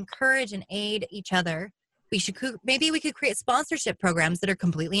should encourage and aid each other. Maybe we could create sponsorship programs that are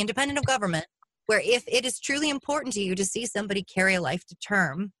completely independent of government, where if it is truly important to you to see somebody carry a life to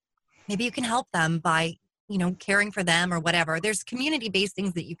term, maybe you can help them by, caring for them or whatever. There's community-based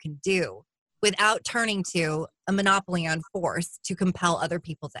things that you can do without turning to a monopoly on force to compel other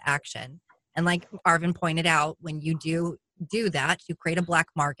people to action. And like Arvin pointed out, when you do that, you create a black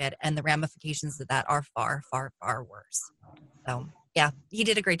market, and the ramifications of that are far, far, far worse. So, yeah, he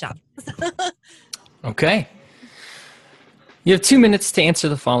did a great job. Okay. You have 2 minutes to answer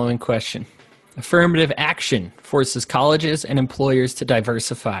the following question. Affirmative action forces colleges and employers to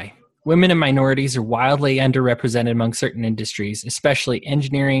diversify. Women and minorities are wildly underrepresented among certain industries, especially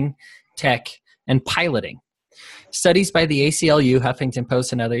engineering, tech, and piloting. Studies by the ACLU, Huffington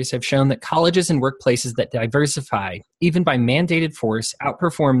Post, and others have shown that colleges and workplaces that diversify, even by mandated force,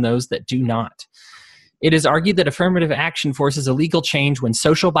 outperform those that do not. It is argued that affirmative action forces a legal change when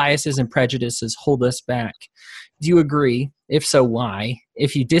social biases and prejudices hold us back. Do you agree? If so, why?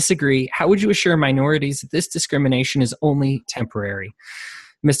 If you disagree, how would you assure minorities that this discrimination is only temporary?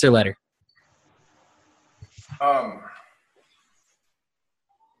 Mr. Letter. I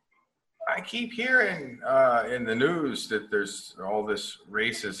keep hearing in the news that there's all this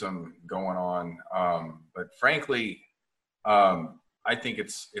racism going on, but frankly, I think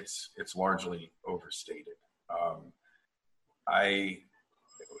it's largely overstated. I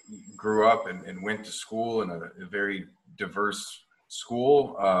grew up and went to school in a very diverse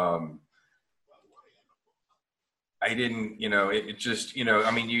school. I didn't, it just,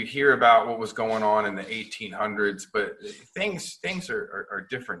 I mean, you hear about what was going on in the 1800s, but things are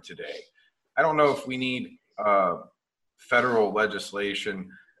different today. I don't know if we need federal legislation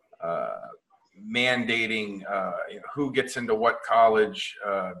mandating who gets into what college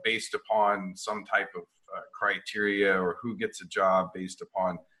based upon some type of criteria, or who gets a job based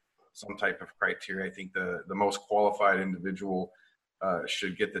upon some type of criteria. I think the most qualified individual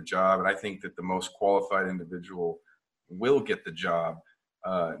should get the job, and I think that the most qualified individual will get the job,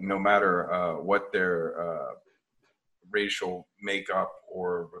 no matter what their racial makeup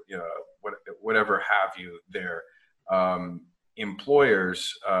or whatever have you there.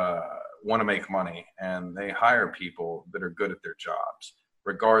 Employers want to make money, and they hire people that are good at their jobs,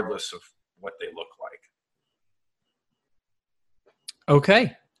 regardless of what they look like.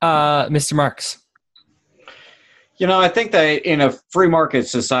 Okay. Mr. Marks. I think that in a free market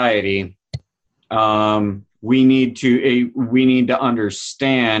society, we need to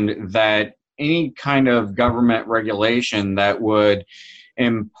understand that any kind of government regulation that would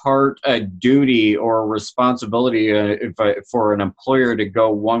impart a duty or a responsibility for an employer to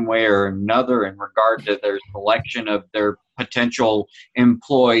go one way or another in regard to their selection of their potential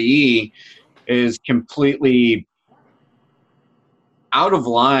employee is completely out of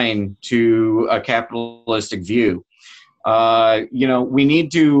line to a capitalistic view. We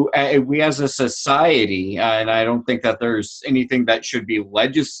need to, we as a society, and I don't think that there's anything that should be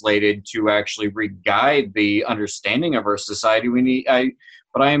legislated to actually re-guide the understanding of our society.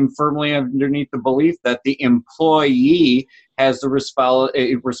 But I am firmly underneath the belief that the employee has the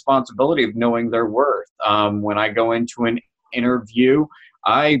responsibility of knowing their worth. When I go into an interview,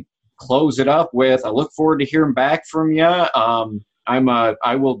 I close it up with, I look forward to hearing back from you.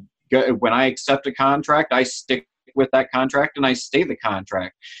 I will go, when I accept a contract, I stick with that contract and I stay the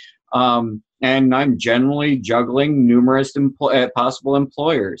contract. And I'm generally juggling numerous possible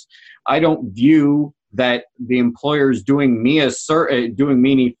employers. I don't view that the employer is doing me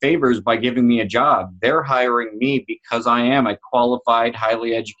any favors by giving me a job. They're hiring me because I am a qualified,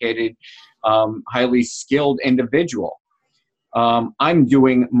 highly educated, highly skilled individual. I'm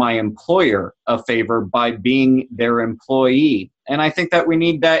doing my employer a favor by being their employee. And I think that we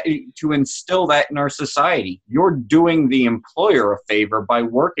need that to instill that in our society. You're doing the employer a favor by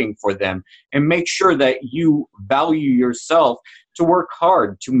working for them, and make sure that you value yourself to work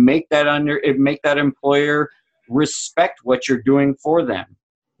hard to make that employer respect what you're doing for them.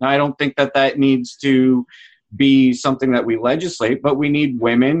 Now, I don't think that needs to be something that we legislate, but we need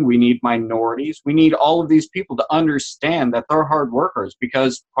women, we need minorities, we need all of these people to understand that they're hard workers,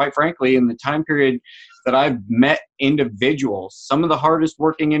 because quite frankly, in the time period that I've met individuals, some of the hardest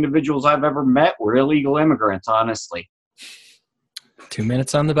working individuals I've ever met were illegal immigrants, honestly. 2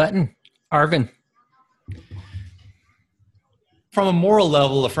 minutes on the button. Arvin. From a moral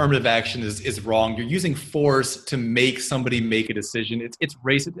level, affirmative action is wrong. You're using force to make somebody make a decision. It's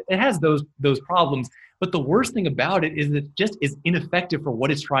racist. It has those problems. But the worst thing about it is that it just is ineffective for what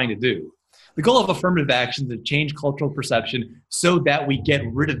it's trying to do. The goal of affirmative action is to change cultural perception so that we get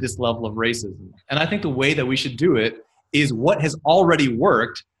rid of this level of racism. And I think the way that we should do it is what has already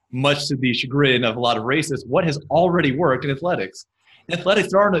worked, much to the chagrin of a lot of racists, what has already worked in athletics. In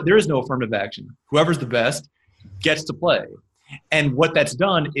athletics, there is no affirmative action. Whoever's the best gets to play. And what that's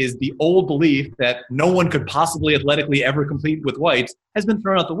done is the old belief that no one could possibly athletically ever compete with whites has been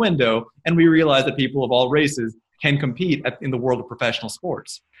thrown out the window, and we realize that people of all races can compete in the world of professional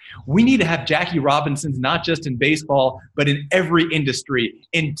sports. We need to have Jackie Robinsons, not just in baseball, but in every industry,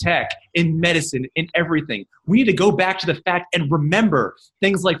 in tech, in medicine, in everything. We need to go back to the fact and remember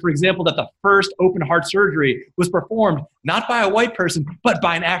things like, for example, that the first open heart surgery was performed not by a white person, but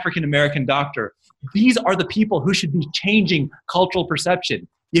by an African-American doctor. These are the people who should be changing cultural perception.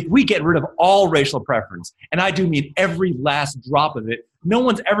 If we get rid of all racial preference, and I do mean every last drop of it, no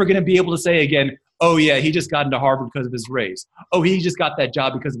one's ever going to be able to say again, oh yeah, he just got into Harvard because of his race. Oh, he just got that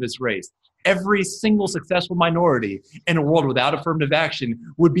job because of his race. Every single successful minority in a world without affirmative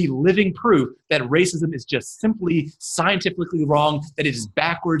action would be living proof that racism is just simply scientifically wrong, that it is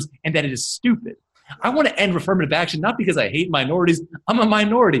backwards, and that it is stupid. I want to end affirmative action not because I hate minorities. I'm a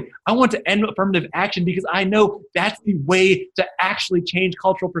minority. I want to end affirmative action because I know that's the way to actually change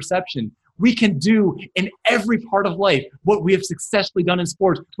cultural perception. We can do in every part of life what we have successfully done in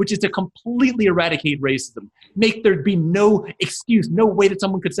sports, which is to completely eradicate racism. Make there be no excuse, no way that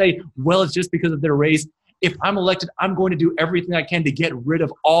someone could say, well, it's just because of their race. If I'm elected, I'm going to do everything I can to get rid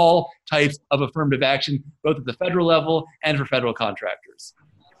of all types of affirmative action, both at the federal level and for federal contractors.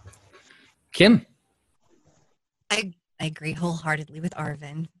 Kim? I agree wholeheartedly with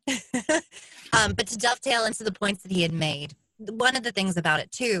Arvin. But to dovetail into the points that he had made, one of the things about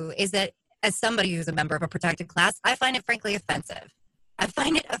it, too, is that as somebody who's a member of a protected class, I find it frankly offensive. I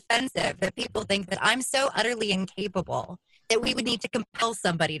find it offensive that people think that I'm so utterly incapable that we would need to compel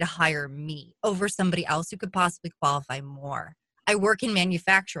somebody to hire me over somebody else who could possibly qualify more. I work in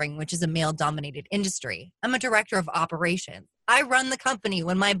manufacturing, which is a male-dominated industry. I'm a director of operations. I run the company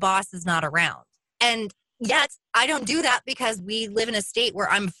when my boss is not around. And yet, I don't do that because we live in a state where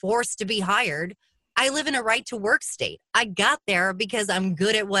I'm forced to be hired. I live in a right-to-work state. I got there because I'm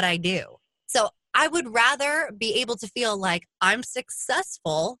good at what I do. So I would rather be able to feel like I'm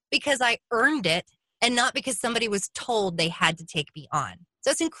successful because I earned it and not because somebody was told they had to take me on.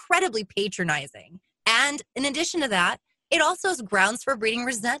 So it's incredibly patronizing. And in addition to that, it also is grounds for breeding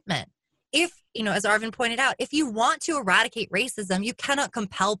resentment. If, as Arvin pointed out, if you want to eradicate racism, you cannot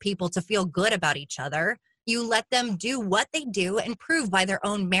compel people to feel good about each other. You let them do what they do and prove by their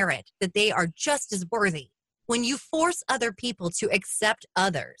own merit that they are just as worthy. When you force other people to accept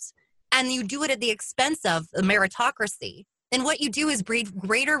others, and you do it at the expense of the meritocracy, then what you do is breed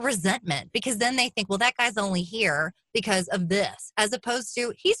greater resentment, because then they think, well, that guy's only here because of this, as opposed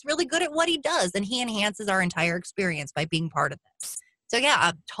to he's really good at what he does and he enhances our entire experience by being part of this. So yeah,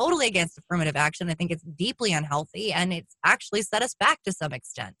 I'm totally against affirmative action. I think it's deeply unhealthy and it's actually set us back to some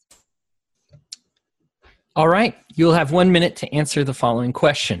extent. All right, you'll have 1 minute to answer the following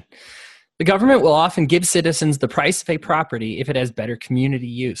question. The government will often give citizens the price of a property if it has better community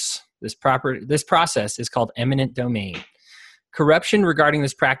use. This process is called eminent domain. Corruption regarding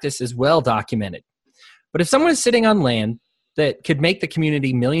this practice is well documented. But if someone is sitting on land that could make the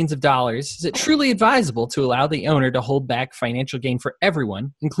community millions of dollars, is it truly advisable to allow the owner to hold back financial gain for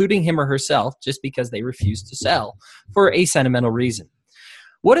everyone, including him or herself, just because they refuse to sell for a sentimental reason?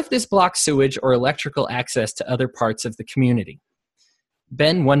 What if this blocks sewage or electrical access to other parts of the community?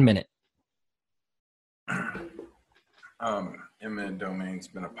 Ben, 1 minute. Eminent domain's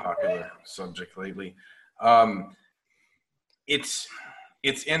been a popular subject lately. It's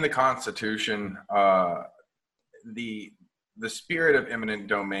in the Constitution. The spirit of eminent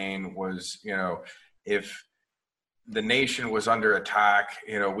domain was, if the nation was under attack,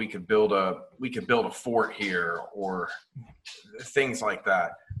 we could build a fort here or things like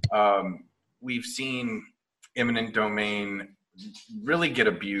that. We've seen eminent domain really get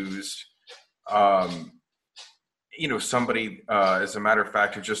abused. Somebody, as a matter of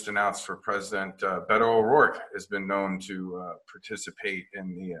fact, who just announced for president, Beto O'Rourke, has been known to participate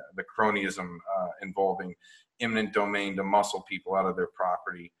in the cronyism involving eminent domain to muscle people out of their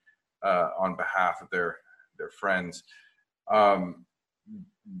property on behalf of their friends.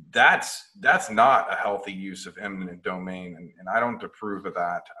 That's not a healthy use of eminent domain, and I don't approve of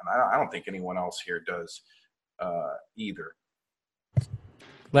that, and I don't think anyone else here does either.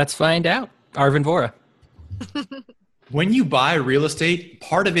 Let's find out. Arvin Vohra. When you buy real estate,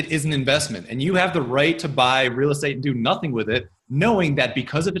 part of it is an investment, and you have the right to buy real estate and do nothing with it, knowing that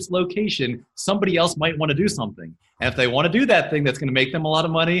because of its location, somebody else might want to do something. And if they want to do that thing that's going to make them a lot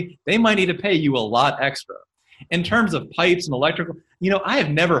of money, they might need to pay you a lot extra. In terms of pipes and electrical, I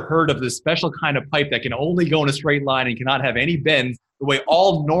have never heard of this special kind of pipe that can only go in a straight line and cannot have any bends the way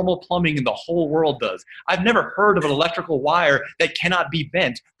all normal plumbing in the whole world does. I've never heard of an electrical wire that cannot be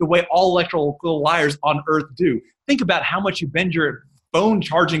bent the way all electrical wires on Earth do. Think about how much you bend your phone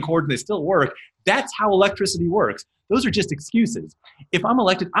charging cords and they still work. That's how electricity works. Those are just excuses. If I'm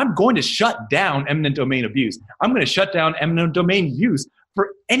elected, I'm going to shut down eminent domain abuse. I'm going to shut down eminent domain use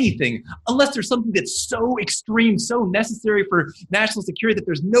for anything, unless there's something that's so extreme, so necessary for national security that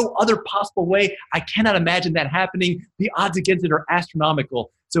there's no other possible way. I cannot imagine that happening. The odds against it are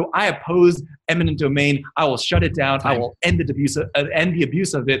astronomical. So I oppose eminent domain. I will shut it down. I will end the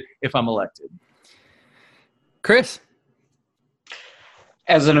abuse of it if I'm elected. Chris.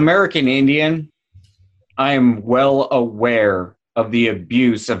 As an American Indian, I am well aware of the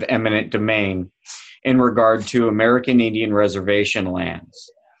abuse of eminent domain in regard to American Indian reservation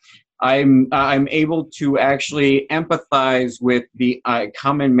lands. I'm able to actually empathize with the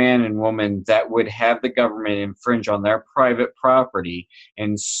common man and woman that would have the government infringe on their private property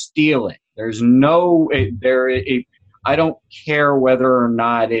and steal it. There's no I don't care whether or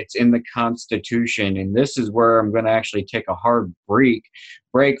not it's in the Constitution, and this is where I'm going to actually take a hard break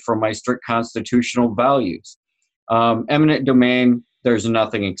from my strict constitutional values. Eminent domain, there's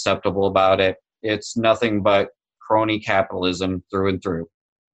nothing acceptable about it. It's nothing but crony capitalism through and through.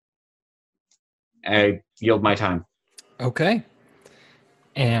 I yield my time. Okay.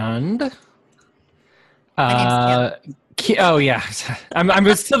 And My name's oh yeah, I'm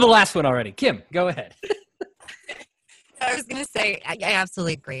to the last one already. Kim, go ahead. I was going to say, I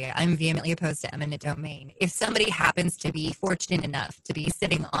absolutely agree. I'm vehemently opposed to eminent domain. If somebody happens to be fortunate enough to be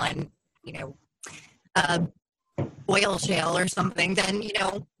sitting on, oil shale or something, then,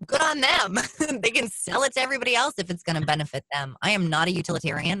 good on them. They can sell it to everybody else if it's going to benefit them. I am not a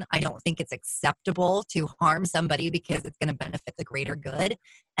utilitarian. I don't think it's acceptable to harm somebody because it's going to benefit the greater good.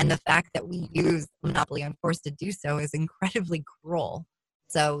 And the fact that we use monopoly on force to do so is incredibly cruel.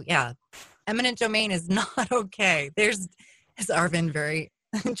 So, yeah, eminent domain is not okay. There's, as Arvin very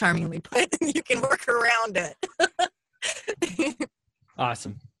charmingly put, you can work around it.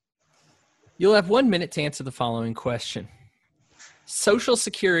 Awesome. You'll have 1 minute to answer the following question. Social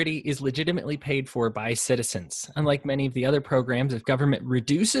Security is legitimately paid for by citizens. Unlike many of the other programs, if government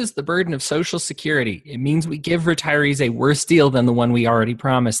reduces the burden of Social Security, it means we give retirees a worse deal than the one we already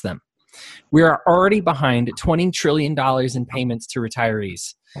promised them. We are already behind $20 trillion in payments to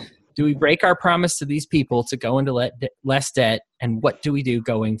retirees. Do we break our promise to these people to go into less debt, and what do we do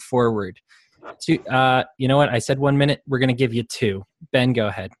going forward? You know what? I said 1 minute. We're going to give you 2. Ben, go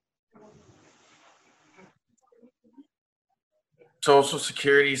ahead. Social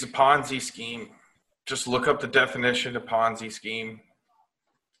Security is a Ponzi scheme. Just look up the definition of Ponzi scheme.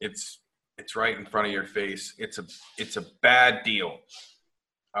 It's right in front of your face. It's a bad deal.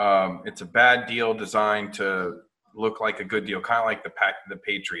 It's a bad deal designed to look like a good deal, kind of like the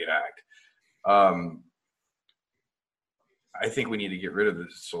Patriot Act. I think we need to get rid of the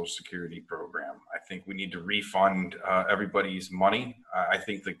Social Security program. I think we need to refund everybody's money. I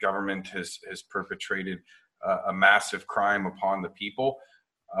think the government has perpetrated a massive crime upon the people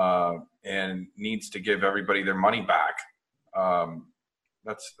and needs to give everybody their money back.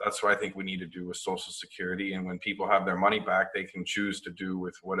 That's what I think we need to do with Social Security. And when people have their money back, they can choose to do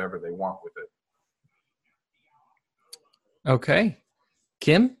with whatever they want with it. Okay.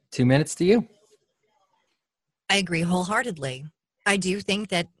 Kim, 2 minutes to you. I agree wholeheartedly. I do think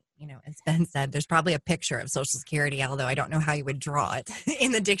that, as Ben said, there's probably a picture of Social Security, although I don't know how you would draw it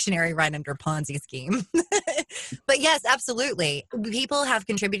in the dictionary right under Ponzi scheme. But yes, absolutely. People have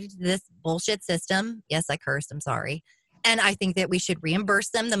contributed to this bullshit system. Yes, I cursed. I'm sorry. And I think that we should reimburse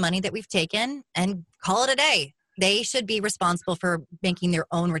them the money that we've taken and call it a day. They should be responsible for making their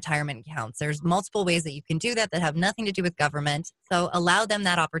own retirement accounts. There's multiple ways that you can do that have nothing to do with government. So allow them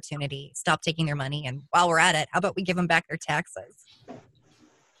that opportunity. Stop taking their money. And while we're at it, how about we give them back their taxes?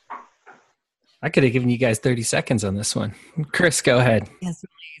 I could have given you guys 30 seconds on this one. Chris, go ahead. Yes,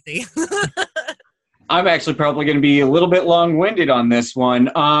 really easy. I'm actually probably going to be a little bit long-winded on this one.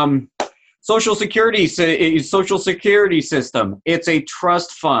 Social Security system. It's a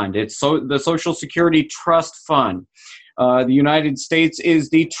trust fund. It's the Social Security Trust Fund. The United States is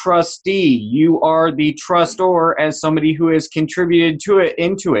the trustee. You are the trustor as somebody who has contributed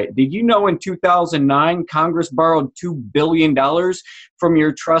into it. Did you know in 2009 Congress borrowed $2 billion from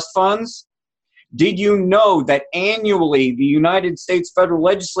your trust funds? Did you know that annually the United States federal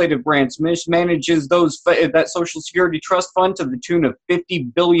legislative branch manages that Social Security Trust Fund to the tune of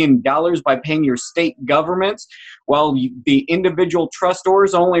 $50 billion by paying your state governments, while the individual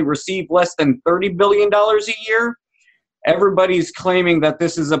trustors only receive less than $30 billion a year? Everybody's claiming that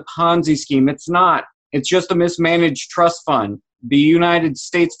this is a Ponzi scheme. It's not. It's just a mismanaged trust fund. The United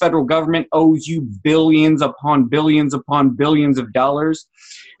States federal government owes you billions upon billions upon billions of dollars.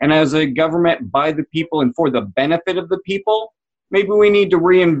 And as a government by the people and for the benefit of the people, maybe we need to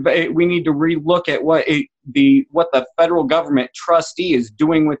relook at what the federal government trustee is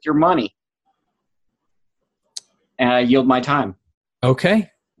doing with your money. And I yield my time. Okay.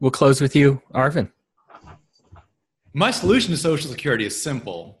 We'll close with you, Arvin. My solution to Social Security is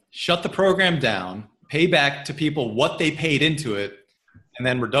simple. Shut the program down, pay back to people what they paid into it, and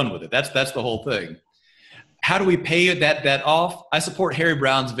then we're done with it. That's the whole thing. How do we pay that debt off? I support Harry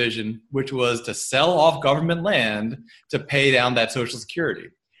Brown's vision, which was to sell off government land to pay down that Social Security.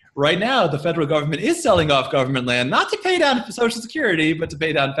 Right now, the federal government is selling off government land, not to pay down Social Security, but to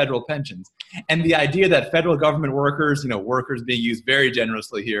pay down federal pensions. And the idea that federal government workers, workers being used very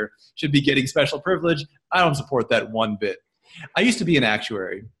generously here, should be getting special privilege, I don't support that one bit. I used to be an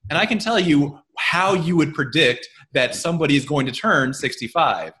actuary, and I can tell you how you would predict that somebody is going to turn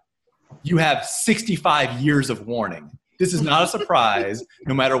 65. You have 65 years of warning. This is not a surprise.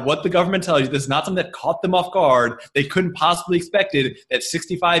 No matter what the government tells you, this is not something that caught them off guard. They couldn't possibly expect it that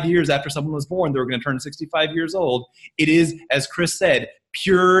 65 years after someone was born, they were going to turn 65 years old. It is, as Chris said,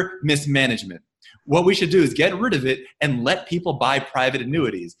 pure mismanagement. What we should do is get rid of it and let people buy private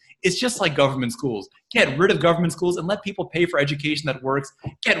annuities. It's just like government schools. Get rid of government schools and let people pay for education that works.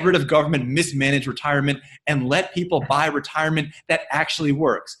 Get rid of government mismanaged retirement and let people buy retirement that actually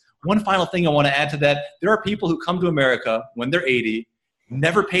works. One final thing I want to add to that, there are people who come to America when they're 80,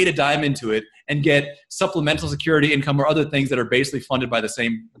 never paid a dime into it, and get supplemental security income or other things that are basically funded by the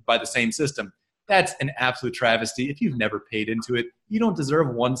same system. That's an absolute travesty. If you've never paid into it, you don't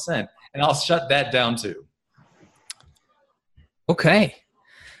deserve 1 cent. And I'll shut that down too. Okay.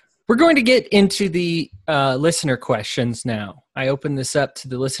 We're going to get into the listener questions now. I open this up to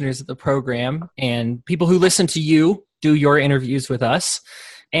the listeners of the program, and people who listen to you do your interviews with us.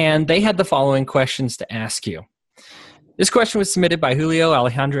 And they had the following questions to ask you. This question was submitted by Julio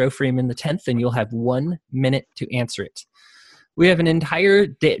Alejandro Freeman X, and you'll have 1 minute to answer it. We have an entire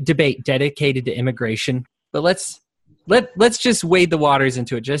debate dedicated to immigration, but let's just wade the waters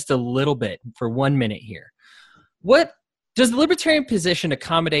into it just a little bit for 1 minute here. What does the libertarian position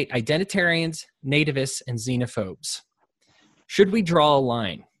accommodate identitarians, nativists, and xenophobes? Should we draw a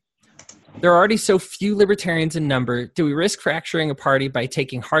line? There are already so few libertarians in number. Do we risk fracturing a party by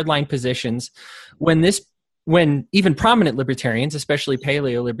taking hardline positions when even prominent libertarians, especially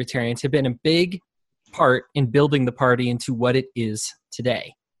paleo-libertarians, have been a big part in building the party into what it is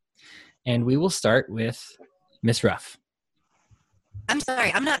today? And we will start with Ms. Ruff. I'm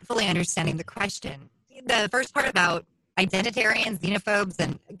sorry, I'm not fully understanding the question. The first part about identitarians, xenophobes,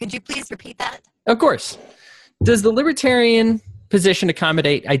 and could you please repeat that? Of course. Does the libertarian position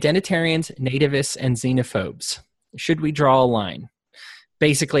accommodate identitarians, nativists, and xenophobes? Should we draw a line?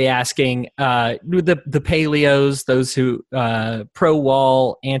 Basically asking the paleos, those who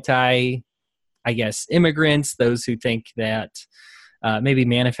pro-wall, immigrants, those who think that maybe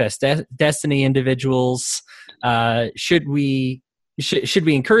manifest destiny individuals, should we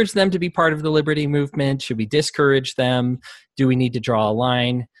encourage them to be part of the liberty movement? Should we discourage them? Do we need to draw a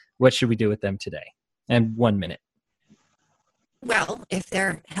line? What should we do with them today? And 1 minute. Well, if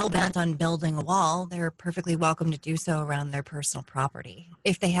they're hell-bent on building a wall, they're perfectly welcome to do so around their personal property.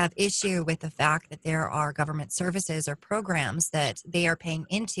 If they have issue with the fact that there are government services or programs that they are paying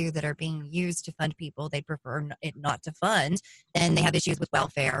into that are being used to fund people they prefer it not to fund, then they have issues with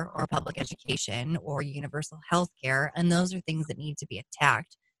welfare or public education or universal health care, and those are things that need to be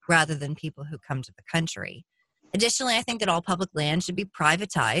attacked rather than people who come to the country. Additionally, I think that all public land should be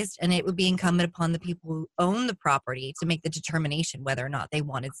privatized, and it would be incumbent upon the people who own the property to make the determination whether or not they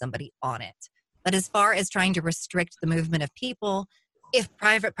wanted somebody on it. But as far as trying to restrict the movement of people, if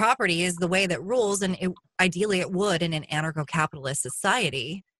private property is the way that rules, and ideally it would in an anarcho-capitalist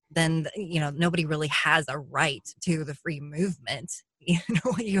society, then nobody really has a right to the free movement.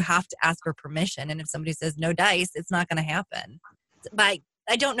 You have to ask for permission, and if somebody says no dice, it's not going to happen. But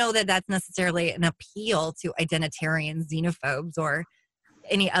I don't know that that's necessarily an appeal to identitarians, xenophobes, or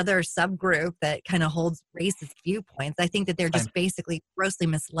any other subgroup that kind of holds racist viewpoints. I think that they're just basically grossly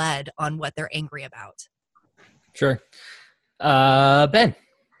misled on what they're angry about. Sure. Ben.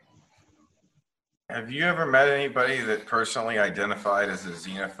 Have you ever met anybody that personally identified as a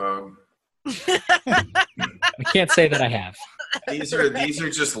xenophobe? I can't say that I have. These are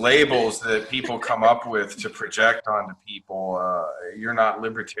just labels that people come up with to project onto people. You're not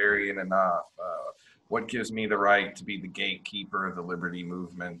libertarian enough. What gives me the right to be the gatekeeper of the liberty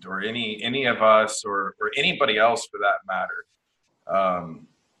movement, or any of us, or anybody else for that matter?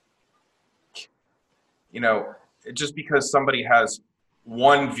 Just because somebody has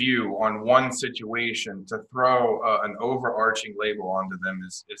one view on one situation, to throw an overarching label onto them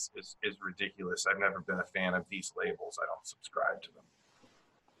is ridiculous. I've never been a fan of these labels. I don't subscribe to them.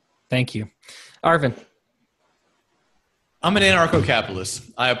 Thank you. Arvin. I'm an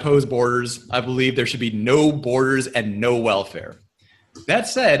anarcho-capitalist. I oppose borders. I believe there should be no borders and no welfare. That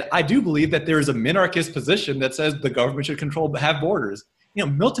said, I do believe that there is a minarchist position that says the government should have borders.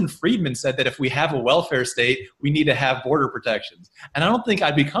 Milton Friedman said that if we have a welfare state, we need to have border protections. And I don't think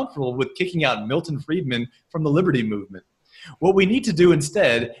I'd be comfortable with kicking out Milton Friedman from the liberty movement. What we need to do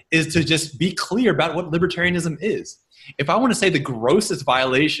instead is to just be clear about what libertarianism is. If I want to say the grossest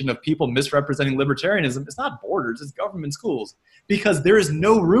violation of people misrepresenting libertarianism, it's not borders, it's government schools. Because there is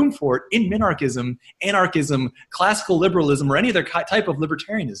no room for it in minarchism, anarchism, classical liberalism, or any other type of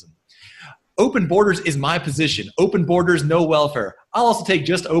libertarianism. Open borders is my position. Open borders, no welfare. I'll also take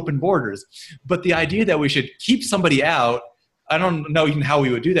just open borders. But the idea that we should keep somebody out, I don't know even how we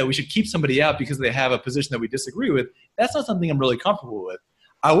would do that. We should keep somebody out because they have a position that we disagree with. That's not something I'm really comfortable with.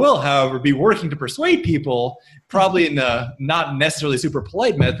 I will, however, be working to persuade people, probably in a not necessarily super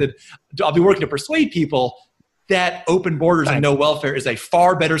polite method. I'll be working to persuade people that open borders and no welfare is a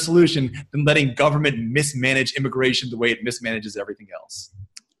far better solution than letting government mismanage immigration the way it mismanages everything else.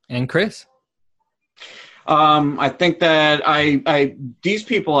 And Chris? I think that these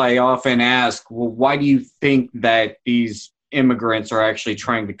people I often ask, well, why do you think that these immigrants are actually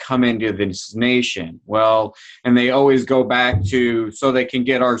trying to come into this nation? Well, and they always go back to so they can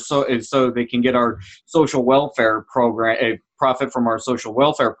get our social welfare program, profit from our social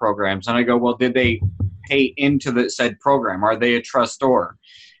welfare programs. And I go, well, did they pay into the said program? Are they a trustor?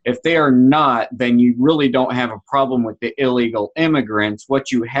 If they are not, then you really don't have a problem with the illegal immigrants.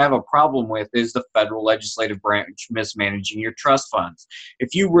 What you have a problem with is the federal legislative branch mismanaging your trust funds.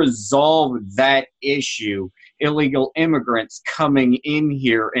 If you resolve that issue, illegal immigrants coming in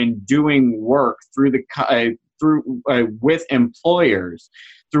here and doing work through with employers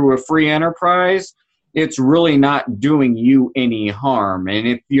through a free enterprise, it's really not doing you any harm.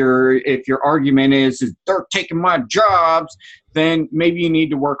 And if your argument is they're taking my jobs, then maybe you need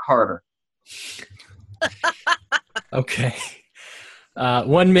to work harder. Okay.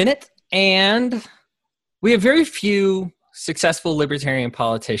 1 minute. And we have very few successful libertarian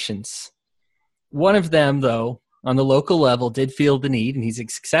politicians. One of them, though, on the local level, did feel the need, and he's a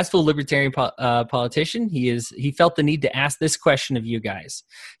successful libertarian politician. He felt the need to ask this question of you guys.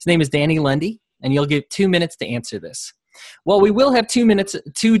 His name is Danny Lundy, and you'll get 2 minutes to answer this. Well, we will have 2 minutes,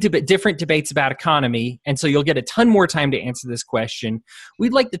 different debates about economy, and so you'll get a ton more time to answer this question.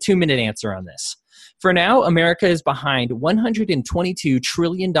 We'd like the 2-minute answer on this. For now, America is behind $122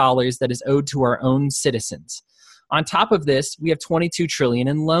 trillion that is owed to our own citizens. On top of this, we have $22 trillion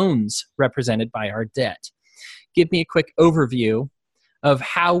in loans represented by our debt. Give me a quick overview of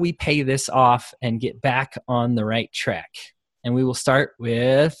how we pay this off and get back on the right track. And we will start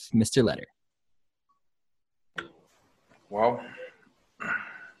with Mr. Letter. Well,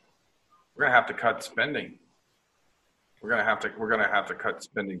 we're gonna have to cut spending. We're gonna have to cut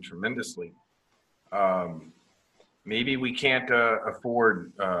spending tremendously. Maybe we can't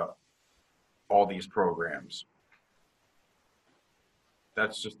afford all these programs.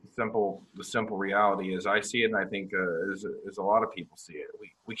 That's just the simple reality as I see it, and I think as a lot of people see it.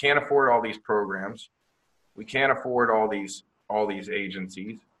 We can't afford all these programs. We can't afford all these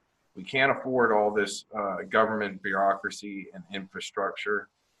agencies. We can't afford all this government bureaucracy and infrastructure.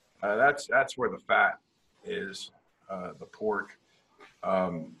 That's where the fat is, the pork.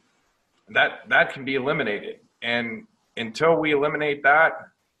 That can be eliminated. And until we eliminate that,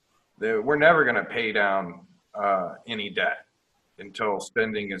 we're never going to pay down any debt until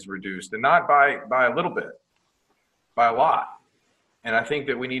spending is reduced, and not by a little bit, by a lot. And I think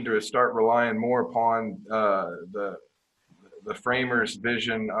that we need to start relying more upon the framers'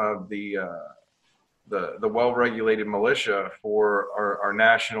 vision of the well-regulated militia for our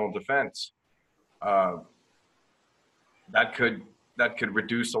national defense. That could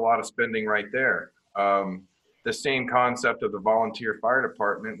reduce a lot of spending right there. The same concept of the volunteer fire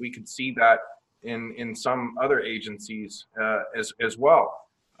department, we could see that in some other agencies as well,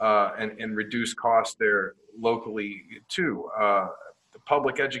 and reduce costs there locally too. The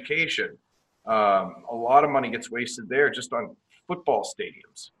public education. A lot of money gets wasted there just on football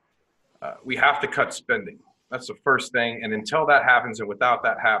stadiums. We have to cut spending. That's the first thing. And until that happens, and without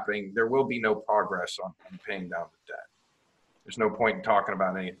that happening, there will be no progress on paying down the debt. There's no point in talking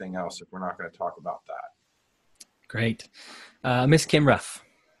about anything else if we're not going to talk about that. Great. Ms. Kim Ruff.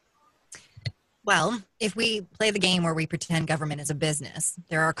 Well, if we play the game where we pretend government is a business,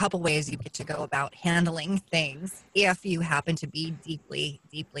 there are a couple ways you get to go about handling things if you happen to be deeply,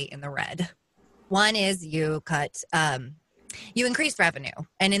 deeply in the red. One is you increase revenue.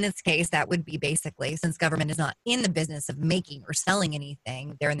 And in this case, that would be basically, since government is not in the business of making or selling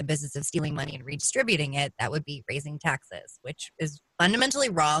anything, they're in the business of stealing money and redistributing it, that would be raising taxes, which is fundamentally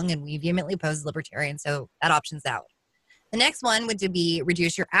wrong, and we vehemently oppose libertarians, so that option's out. The next one would be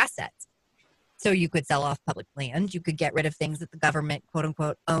reduce your assets. So you could sell off public land, you could get rid of things that the government, quote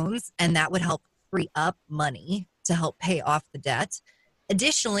unquote, owns, and that would help free up money to help pay off the debt.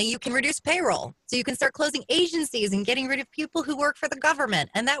 Additionally, you can reduce payroll. So you can start closing agencies and getting rid of people who work for the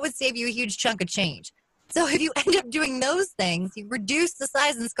government, and that would save you a huge chunk of change. So if you end up doing those things, you reduce the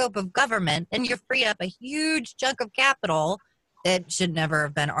size and scope of government, and you free up a huge chunk of capital that should never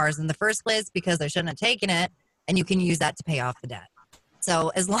have been ours in the first place because they shouldn't have taken it, and you can use that to pay off the debt.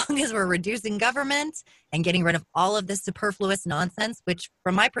 So as long as we're reducing government and getting rid of all of this superfluous nonsense, which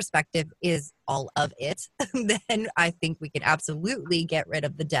from my perspective is all of it, then I think we could absolutely get rid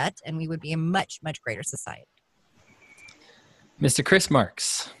of the debt and we would be a much, much greater society. Mr. Chris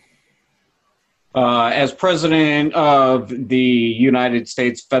Marks. As president of the United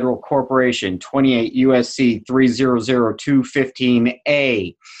States Federal Corporation, 28 USC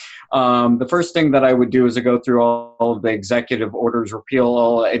 300215A, the first thing that I would do is I go through all of the executive orders, repeal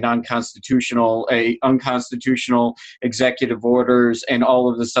all unconstitutional executive orders, and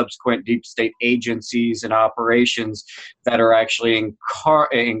all of the subsequent deep state agencies and operations that are actually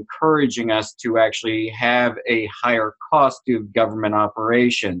encouraging us to actually have a higher cost to government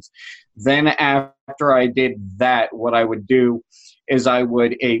operations. Then after I did that, what I would do is I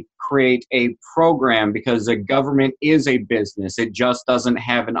would create a program, because the government is a business. It just doesn't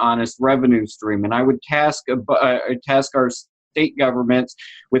have an honest revenue stream. And I would task our state governments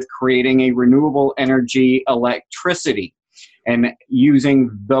with creating a renewable energy electricity and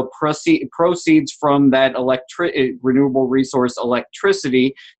using the proceeds from that renewable resource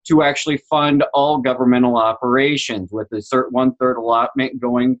electricity to actually fund all governmental operations, with a certain 1/3 allotment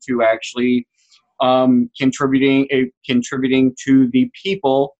going to actually contributing to the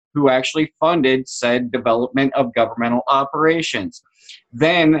people who actually funded said development of governmental operations.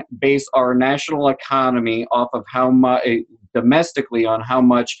 Then base our national economy off of how much domestically on how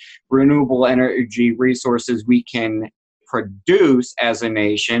much renewable energy resources we can produce as a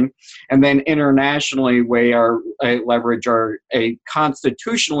nation, and then internationally leverage our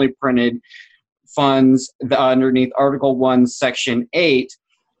constitutionally printed funds underneath Article 1, Section 8,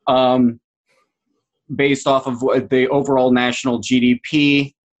 based off of the overall national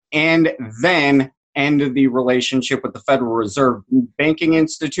GDP, and then end the relationship with the Federal Reserve banking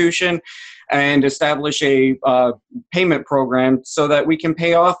institution and establish a payment program so that we can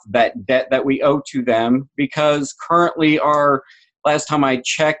pay off that debt that we owe to them, because currently last time I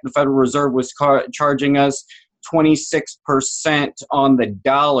checked, the Federal Reserve was charging us 26% on the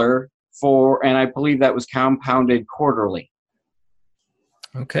dollar and I believe that was compounded quarterly.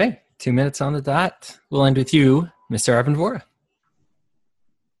 Okay, 2 minutes on the dot. We'll end with you, Mr. Arvin Vohra.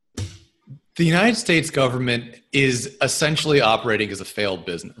 The United States government is essentially operating as a failed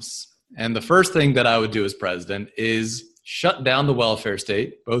business. And the first thing that I would do as president is shut down the welfare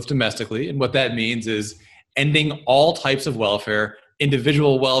state, both domestically. And what that means is ending all types of welfare,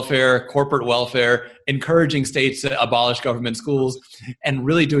 individual welfare, corporate welfare, encouraging states to abolish government schools, and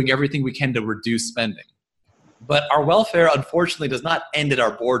really doing everything we can to reduce spending. But our welfare, unfortunately, does not end at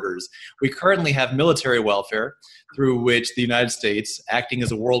our borders. We currently have military welfare, through which the United States, acting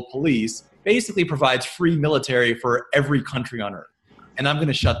as a world police, basically provides free military for every country on earth. And I'm going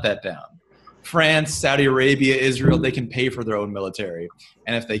to shut that down. France, Saudi Arabia, Israel, they can pay for their own military.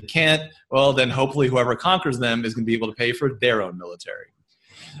 And if they can't, well, then hopefully whoever conquers them is going to be able to pay for their own military.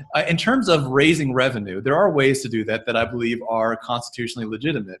 In terms of raising revenue, there are ways to do that I believe are constitutionally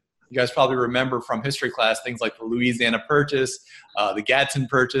legitimate. You guys probably remember from history class things like the Louisiana Purchase, the Gadsden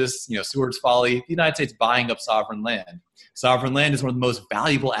Purchase, Seward's Folly, the United States buying up sovereign land. Sovereign land is one of the most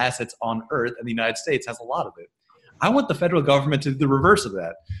valuable assets on earth, and the United States has a lot of it. I want the federal government to do the reverse of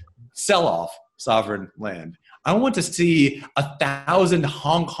that. Sell off sovereign land. I want to see 1,000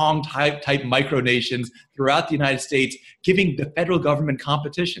 Hong Kong type micronations throughout the United States giving the federal government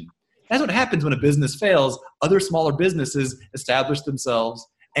competition. That's what happens when a business fails. Other smaller businesses establish themselves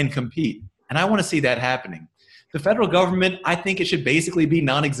and compete. And I want to see that happening. The federal government, I think it should basically be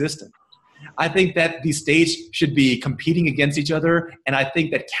non-existent. I think that the states should be competing against each other, and I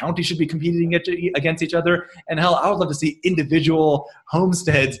think that counties should be competing against each other. And hell, I would love to see individual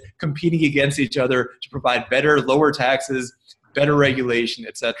homesteads competing against each other to provide better, lower taxes, better regulation,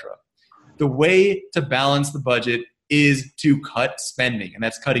 etc. The way to balance the budget is to cut spending, and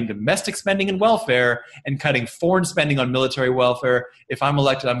that's cutting domestic spending and welfare and cutting foreign spending on military welfare. If I'm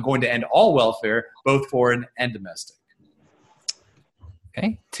elected, I'm going to end all welfare, both foreign and domestic.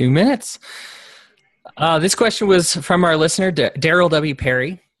 Okay, 2 minutes. This question was from our listener, Daryl W.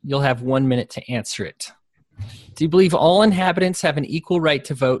 Perry. You'll have 1 minute to answer it. Do you believe all inhabitants have an equal right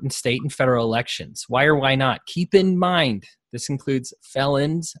to vote in state and federal elections? Why or why not? Keep in mind, this includes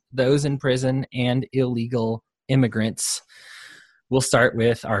felons, those in prison, and illegal immigrants. We'll start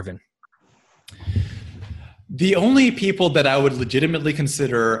with Arvin. The only people that I would legitimately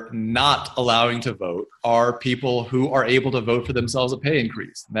consider not allowing to vote are people who are able to vote for themselves a pay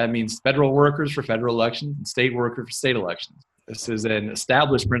increase. That means federal workers for federal elections and state workers for state elections. This is an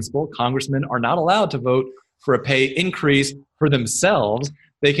established principle. Congressmen are not allowed to vote for a pay increase for themselves.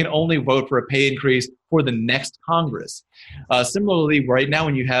 They can only vote for a pay increase for the next Congress. Similarly, right now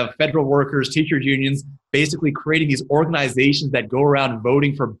when you have federal workers, teachers unions, basically creating these organizations that go around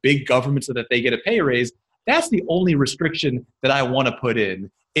voting for big government so that they get a pay raise, that's the only restriction that I want to put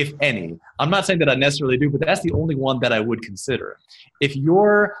in, if any. I'm not saying that I necessarily do, but that's the only one that I would consider. If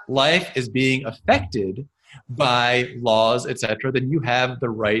your life is being affected by laws, etc., then you have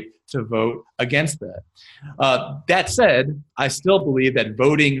the right to vote against that. That said, I still believe that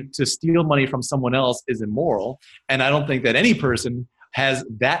voting to steal money from someone else is immoral, and I don't think that any person has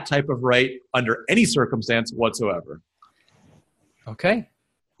that type of right under any circumstance whatsoever. Okay.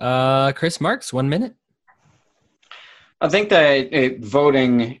 Chris Marks, 1 minute. I think that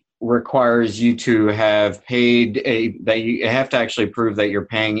voting requires you to have paid that you have to actually prove that you're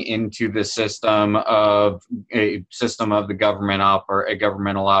paying into the system of the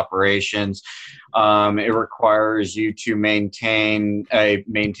governmental operations. It requires you to maintain a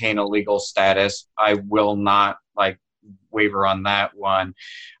legal status. I will not waver on that one.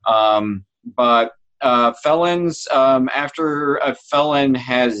 But felons, after a felon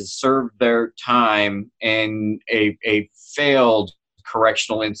has served their time in a failed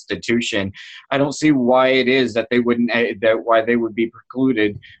correctional institution, I don't see why it is that they would be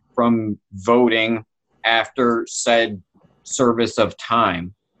precluded from voting after said service of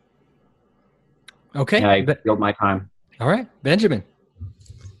time. Okay. And I yield my time. All right. Benjamin.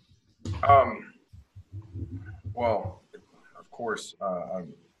 Well, of course,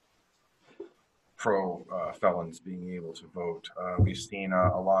 I'm pro felons being able to vote. We've seen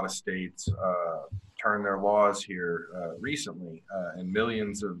a lot of states turn their laws here recently, and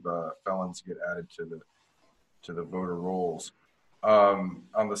millions of felons get added to the voter rolls.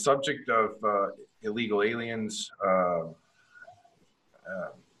 On the subject of illegal aliens,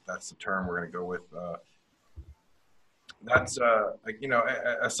 that's the term we're going to go with. That's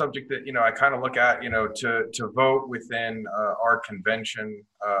a subject that I kind of look at to vote within our convention,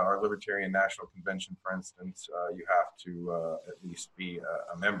 our Libertarian National Convention, for instance. You have to at least be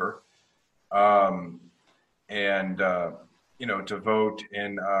a member, and to vote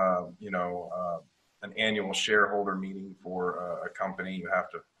in an annual shareholder meeting for a company, you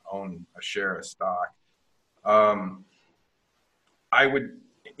have to own a share of stock. I would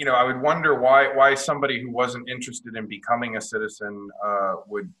wonder why somebody who wasn't interested in becoming a citizen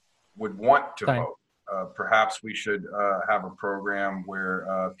would want to vote. Perhaps we should have a program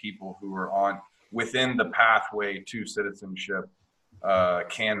where people who are within the pathway to citizenship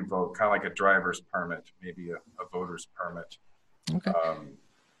can vote, kind of like a driver's permit, maybe a voter's permit. Okay.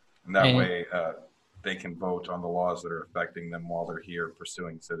 And that way they can vote on the laws that are affecting them while they're here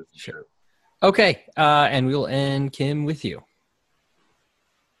pursuing citizenship. Sure. Okay. And we'll end, Kim, with you.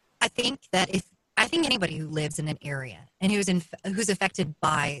 I think anybody who lives in an area and who's affected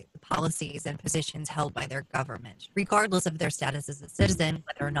by the policies and positions held by their government, regardless of their status as a citizen,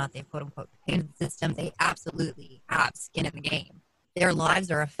 whether or not they've quote unquote paid into the system, they absolutely have skin in the game. Their lives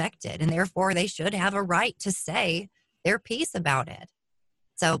are affected, and therefore they should have a right to say their piece about it.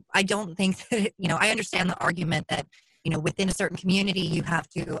 So I don't think that, I understand the argument that, within a certain community, you have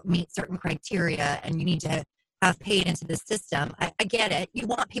to meet certain criteria and you need to have paid into the system. I get it. You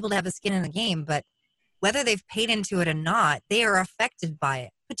want people to have a skin in the game, but whether they've paid into it or not, they are affected by it,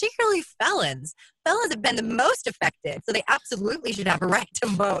 particularly felons. Felons have been the most affected, so they absolutely should have a right to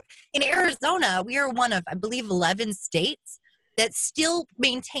vote. In Arizona, we are one of, I believe, 11 states that still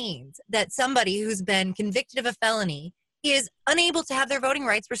maintains that somebody who's been convicted of a felony is unable to have their voting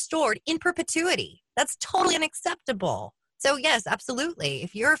rights restored in perpetuity. That's totally unacceptable. So yes, absolutely.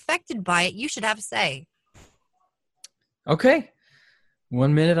 If you're affected by it, you should have a say. Okay.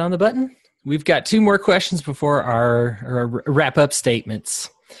 1 minute on the button. We've got two more questions before our wrap-up statements.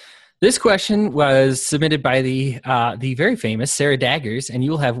 This question was submitted by the very famous Sarah Daggers, and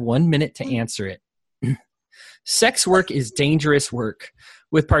you'll have 1 minute to answer it. Sex work is dangerous work,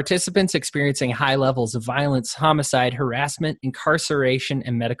 with participants experiencing high levels of violence, homicide, harassment, incarceration,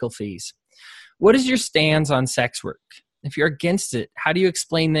 and medical fees. What is your stance on sex work? If you're against it, how do you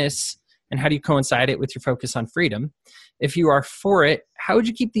explain this, and how do you coincide it with your focus on freedom? If you are for it, how would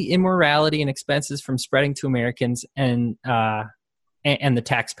you keep the immorality and expenses from spreading to Americans and the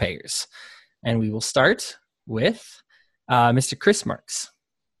taxpayers? And we will start with Mr. Chris Marks.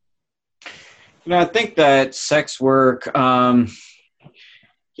 I think that sex work,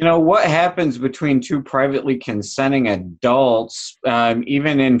 what happens between two privately consenting adults,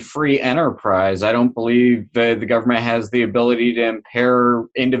 even in free enterprise? I don't believe the government has the ability to impair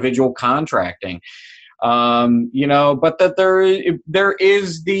individual contracting. But that there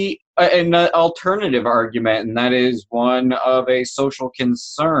is an alternative argument, and that is one of a social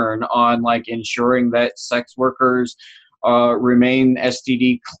concern on like ensuring that sex workers remain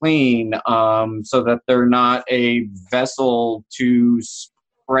STD clean, so that they're not a vessel to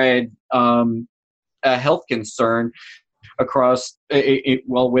spread a health concern across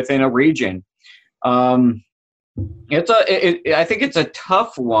within a region. I think it's a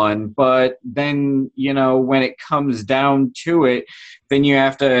tough one, but then, when it comes down to it, then you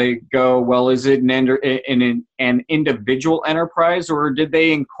have to go, well, is it an individual enterprise, or did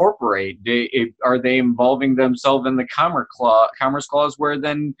they incorporate? Are they involving themselves in the Commerce Clause, where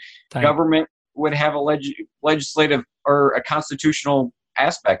then government would have a legislative or a constitutional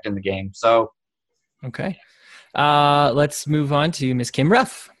aspect in the game? So, okay. Let's move on to Ms. Kim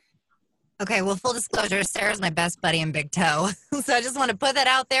Ruff. Okay, well, full disclosure, Sarah's my best buddy in Big Toe. So I just want to put that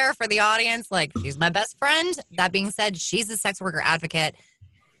out there for the audience. Like, she's my best friend. That being said, she's a sex worker advocate.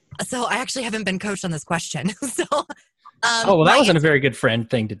 So I actually haven't been coached on this question. That wasn't a very good friend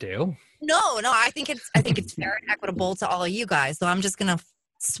thing to do. No, I think it's fair and equitable to all of you guys. So I'm just going to,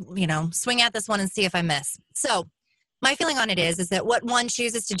 swing at this one and see if I miss. So my feeling on it is that what one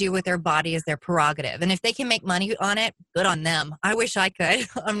chooses to do with their body is their prerogative. And if they can make money on it, good on them. I wish I could.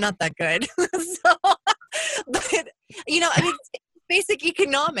 I'm not that good. It's basic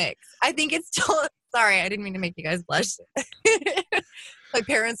economics. I think it's still, sorry, I didn't mean to make you guys blush. My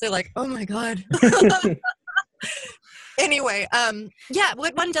parents are like, oh my God. Anyway,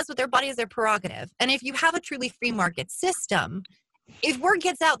 what one does with their body is their prerogative. And if you have a truly free market system, if word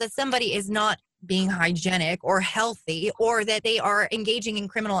gets out that somebody is not being hygienic or healthy, or that they are engaging in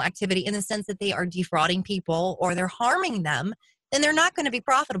criminal activity in the sense that they are defrauding people or they're harming them, then they're not going to be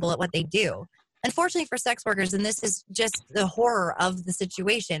profitable at what they do. Unfortunately for sex workers, and this is just the horror of the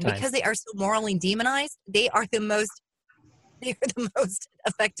situation, because they are so morally demonized, they are the most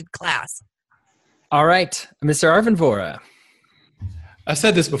affected class. All right, Mr. Arvin Vohra. I've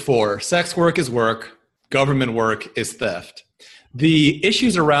said this before, sex work is work, government work is theft. The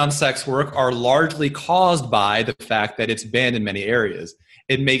issues around sex work are largely caused by the fact that it's banned in many areas.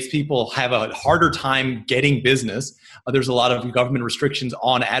 It makes people have a harder time getting business. There's a lot of government restrictions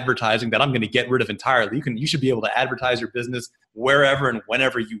on advertising that I'm going to get rid of entirely. You should be able to advertise your business wherever and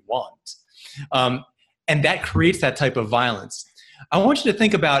whenever you want. And that creates that type of violence. I want you to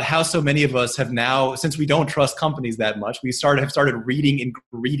think about how so many of us have now, since we don't trust companies that much, have started reading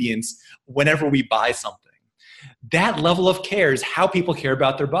ingredients whenever we buy something. That level of care is how people care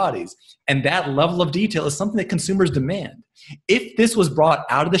about their bodies. And that level of detail is something that consumers demand. If this was brought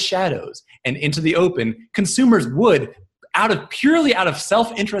out of the shadows and into the open, consumers would, purely out of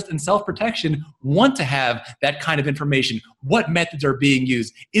self-interest and self-protection, want to have that kind of information. What methods are being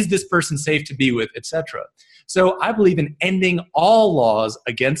used? Is this person safe to be with, etc.? So I believe in ending all laws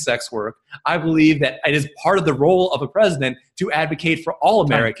against sex work. I believe that it is part of the role of a president to advocate for all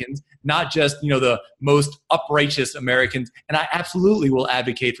Americans, not just the most uprighteous Americans. And I absolutely will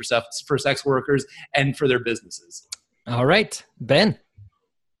advocate for sex workers and for their businesses. All right, Ben.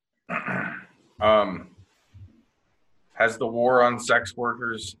 Has the war on sex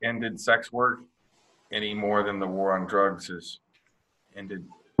workers ended sex work any more than the war on drugs has ended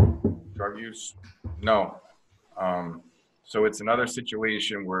drug use? No. So it's another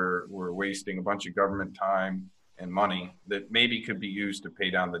situation where we're wasting a bunch of government time and money that maybe could be used to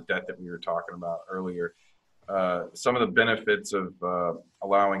pay down the debt that we were talking about earlier. Some of the benefits of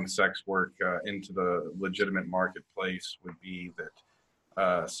allowing sex work into the legitimate marketplace would be that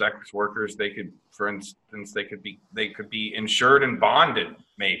sex workers, they could, for instance, they could be insured and bonded,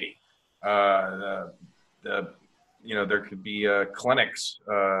 maybe. There could be clinics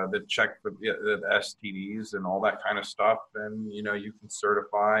that check for the STDs and all that kind of stuff, and you can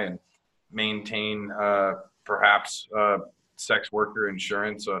certify and maintain perhaps sex worker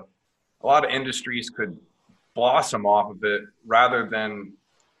insurance. A lot of industries could blossom off of it rather than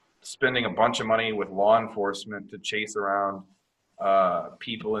spending a bunch of money with law enforcement to chase around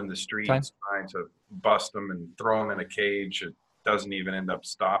people in the streets trying to bust them and throw them in a cage. It doesn't even end up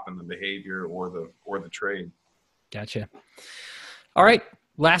stopping the behavior or the trade. Gotcha. All right.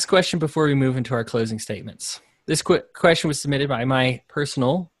 Last question before we move into our closing statements. This quick question was submitted by my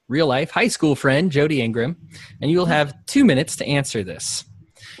personal real-life high school friend, Jody Ingram, and you'll have 2 minutes to answer this.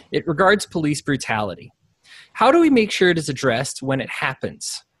 It regards police brutality. How do we make sure it is addressed when it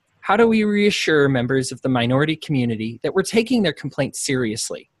happens? How do we reassure members of the minority community that we're taking their complaints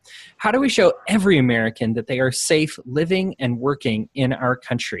seriously? How do we show every American that they are safe living and working in our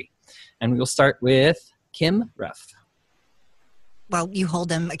country? And we'll start with Kim Ruff. Well, you hold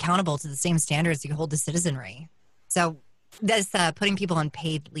them accountable to the same standards you hold the citizenry. So this putting people on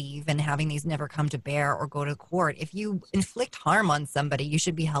paid leave and having these never come to bear or go to court, if you inflict harm on somebody, you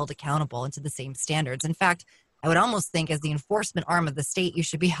should be held accountable and to the same standards. In fact, I would almost think as the enforcement arm of the state, you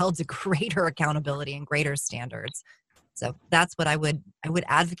should be held to greater accountability and greater standards. So that's what I would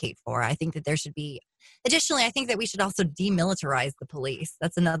advocate for. I think that there should be, additionally, I think that we should also demilitarize the police.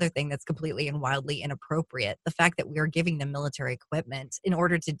 That's another thing that's completely and wildly inappropriate. The fact that we are giving them military equipment in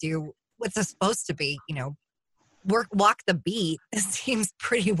order to do what's supposed to be, walk the beat seems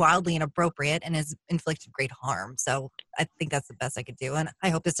pretty wildly inappropriate and has inflicted great harm. So I think that's the best I could do. And I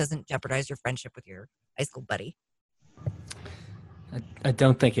hope this doesn't jeopardize your friendship with your high school buddy. I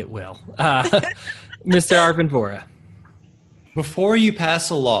don't think it will. Mr. Arvind Vora. Before you pass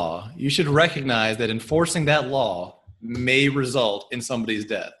a law, you should recognize that enforcing that law may result in somebody's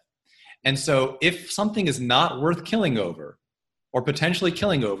death. And so if something is not worth killing over or potentially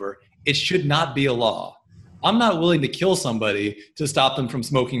killing over, it should not be a law. I'm not willing to kill somebody to stop them from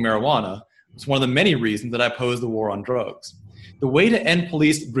smoking marijuana. It's one of the many reasons that I oppose the war on drugs. The way to end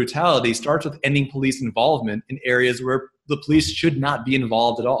police brutality starts with ending police involvement in areas where the police should not be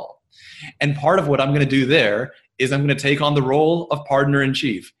involved at all. And part of what I'm going to do there is I'm going to take on the role of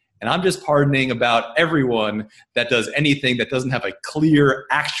pardoner-in-chief. And I'm just pardoning about everyone that does anything that doesn't have a clear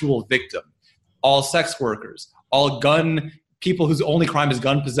actual victim. All sex workers, all people whose only crime is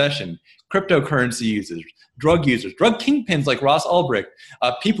gun possession, cryptocurrency users, drug kingpins like Ross Ulbricht,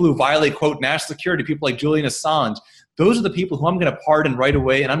 people who violate, quote, national security, people like Julian Assange. Those are the people who I'm going to pardon right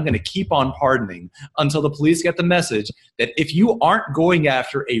away, and I'm going to keep on pardoning until the police get the message that if you aren't going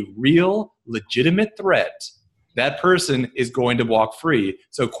after a real, legitimate threat, that person is going to walk free.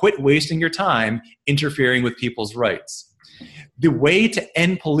 So quit wasting your time interfering with people's rights. The way to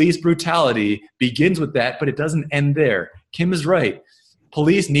end police brutality begins with that, but it doesn't end there. Kim is right.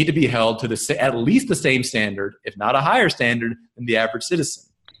 Police need to be held to at least the same standard, if not a higher standard, than the average citizen.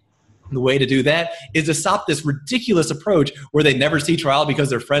 The way to do that is to stop this ridiculous approach where they never see trial because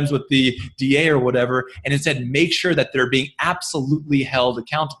they're friends with the DA or whatever, and instead make sure that they're being absolutely held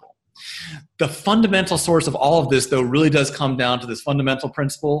accountable. The fundamental source of all of this, though, really does come down to this fundamental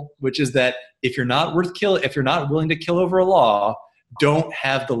principle, which is that if you're not willing to kill over a law, don't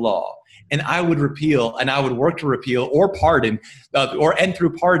have the law. And I would repeal, and I would work to repeal or pardon, or end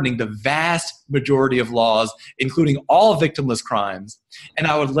through pardoning the vast majority of laws, including all victimless crimes. And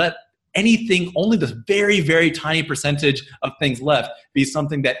I would let anything, only the very, very tiny percentage of things left, be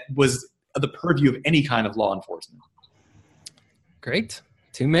something that was the purview of any kind of law enforcement. Great.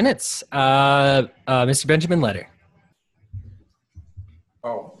 2 minutes. Mr. Benjamin Letter.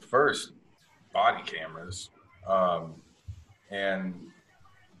 Oh, first, body cameras. And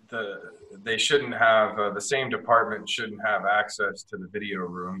they shouldn't have, the same department shouldn't have access to the video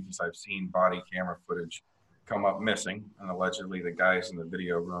room, because I've seen body camera footage come up missing, and allegedly the guys in the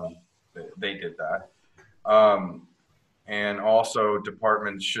video room, they did that. And also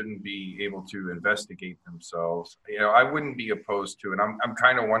departments shouldn't be able to investigate themselves. I wouldn't be opposed to it. I'm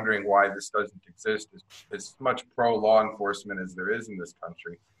kind of wondering why this doesn't exist. As much pro-law enforcement as there is in this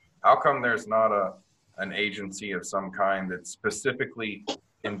country, how come there's not an agency of some kind that specifically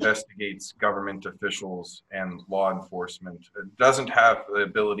investigates government officials and law enforcement? It doesn't have the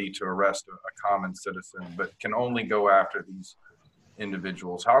ability to arrest a common citizen, but can only go after these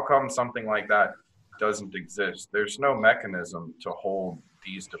individuals. How come something like that doesn't exist? There's no mechanism to hold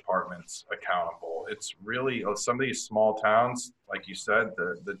these departments accountable. It's really some of these small towns, like you said,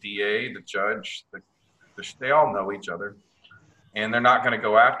 the DA, the judge, they all know each other, and they're not going to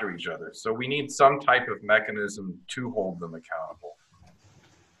go after each other. So we need some type of mechanism to hold them accountable.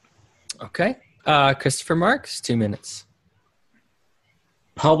 Okay. Christopher Marks, 2 minutes.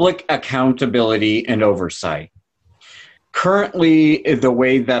 Public accountability and oversight. Currently, the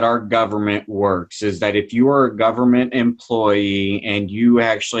way that our government works is that if you are a government employee and you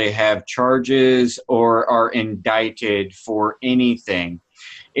actually have charges or are indicted for anything,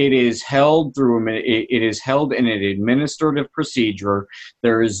 it is held in an administrative procedure.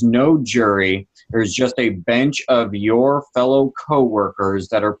 There is no jury. There's just a bench of your fellow coworkers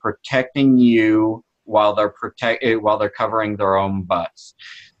that are protecting you while they're covering their own butts.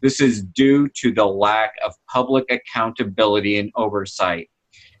 This is due to the lack of public accountability and oversight.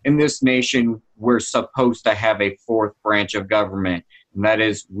 In this nation, we're supposed to have a fourth branch of government, and that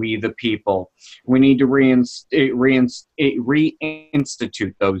is we the people. We need to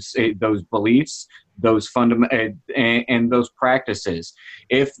reinstitute those beliefs, those and those practices.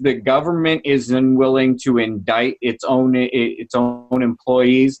 If the government is unwilling to indict its own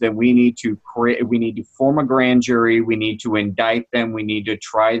employees, then we need to form a grand jury. We need to indict them. We need to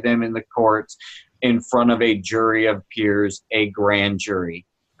try them in the courts in front of a jury of peers, a grand jury.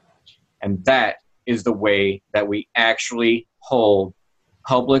 And that is the way that we actually hold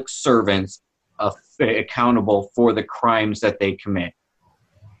public servants accountable for the crimes that they commit.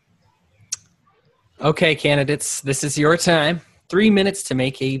 Okay, candidates, this is your time. 3 minutes to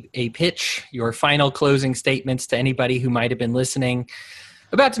make a pitch, your final closing statements to anybody who might have been listening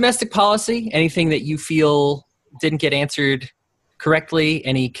about domestic policy, anything that you feel didn't get answered correctly,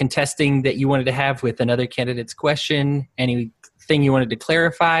 any contesting that you wanted to have with another candidate's question, anything you wanted to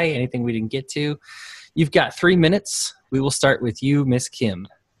clarify, anything we didn't get to. You've got 3 minutes. We will start with you, Miss Kim.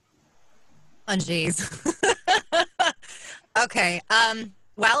 Oh, geez. Okay.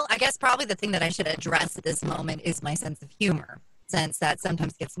 Well, I guess probably the thing that I should address at this moment is my sense of humor, since that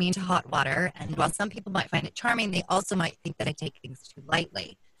sometimes gets me into hot water. And while some people might find it charming, they also might think that I take things too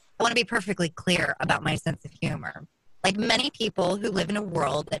lightly. I want to be perfectly clear about my sense of humor. Like many people who live in a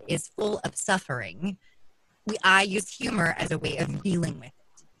world that is full of suffering, I use humor as a way of dealing with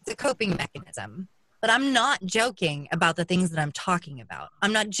it. It's a coping mechanism. But I'm not joking about the things that I'm talking about.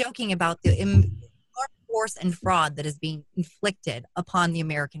 I'm not joking about the force and fraud that is being inflicted upon the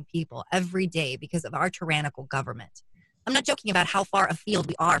American people every day because of our tyrannical government. I'm not joking about how far afield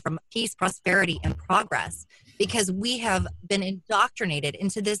we are from peace, prosperity, and progress because we have been indoctrinated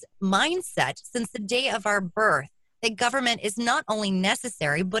into this mindset since the day of our birth that government is not only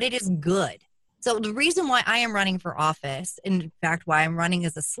necessary, but it is good. So the reason why I am running for office, in fact, why I'm running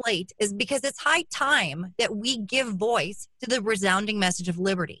as a slate, is because it's high time that we give voice to the resounding message of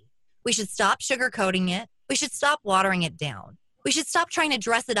liberty. We should stop sugarcoating it. We should stop watering it down. We should stop trying to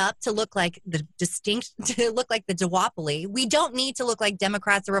dress it up to look like the duopoly. We don't need to look like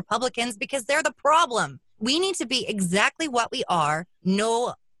Democrats or Republicans because they're the problem. We need to be exactly what we are,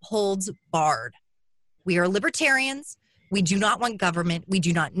 no holds barred. We are libertarians. We do not want government. We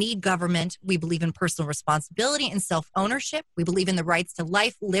do not need government. We believe in personal responsibility and self-ownership. We believe in the rights to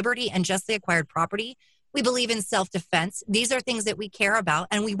life, liberty, and justly acquired property. We believe in self-defense. These are things that we care about,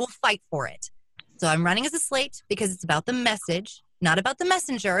 and we will fight for it. So I'm running as a slate because it's about the message, not about the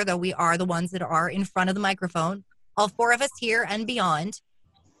messenger, though we are the ones that are in front of the microphone, all four of us here and beyond.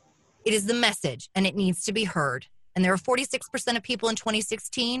 It is the message, and it needs to be heard. And there were 46% of people in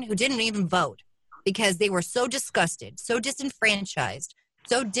 2016 who didn't even vote because they were so disgusted, so disenfranchised,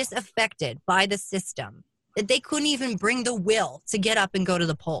 so disaffected by the system that they couldn't even bring the will to get up and go to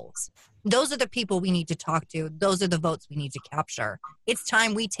the polls. Those are the people we need to talk to. Those are the votes we need to capture. It's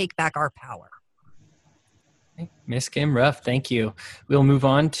time we take back our power. Miss Kim Ruff, thank you. We'll move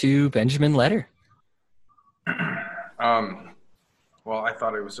on to Benjamin Letter. Well, I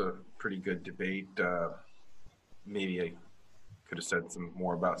thought it was a pretty good debate. Maybe I could have said some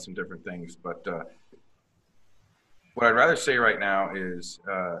more about some different things, but what I'd rather say right now is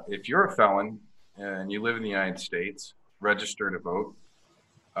if you're a felon and you live in the United States, register to vote.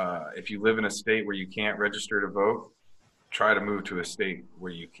 If you live in a state where you can't register to vote, try to move to a state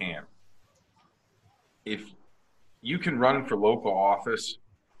where you can. If you can run for local office,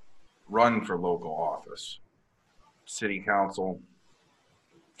 run for local office. City council,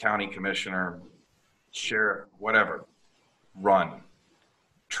 county commissioner, sheriff, whatever. Run.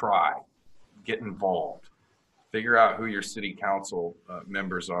 Try. Get involved. Figure out who your city council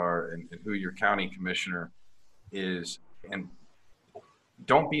members are and who your county commissioner is, and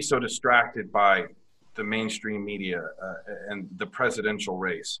don't be so distracted by the mainstream media and the presidential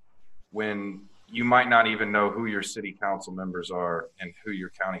race when you might not even know who your city council members are and who your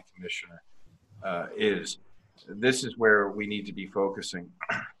county commissioner is. This is where we need to be focusing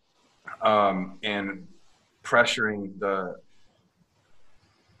and pressuring the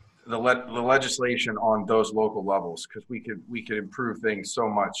legislation on those local levels, because we could improve things so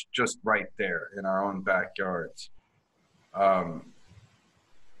much just right there in our own backyards.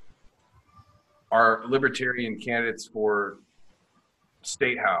 Our libertarian candidates for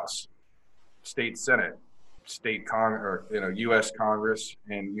state house, state senate, U.S. Congress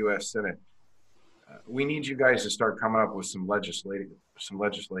and U.S. Senate, we need you guys to start coming up with some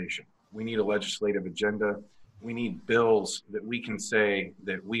legislation. We need a legislative agenda. We need bills that we can say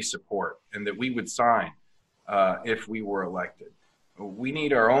that we support and that we would sign if we were elected. We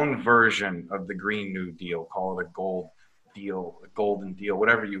need our own version of the Green New Deal, call it a gold deal, a golden deal,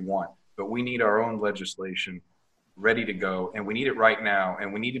 whatever you want. But we need our own legislation ready to go, and we need it right now,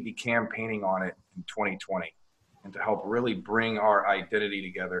 and we need to be campaigning on it in 2020 and to help really bring our identity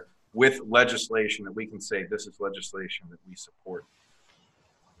together with legislation that we can say this is legislation that we support.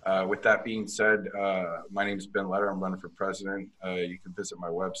 With that being said, my name is Ben Letter. I'm running for president. You can visit my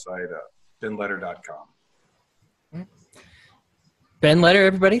website, benletter.com. Ben Letter,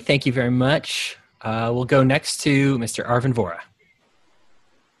 everybody, thank you very much. We'll go next to Mr. Arvin Vohra.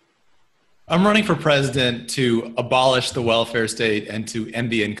 I'm running for president to abolish the welfare state and to end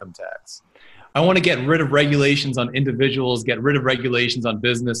the income tax. I want to get rid of regulations on individuals, get rid of regulations on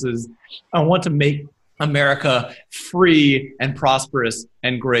businesses. I want to make America free and prosperous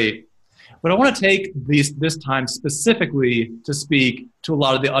and great. But I want to take this time specifically to speak to a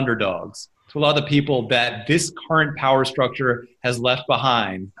lot of the underdogs, to a lot of the people that this current power structure has left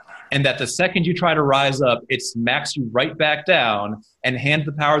behind, and that the second you try to rise up, it smacks you right back down and hands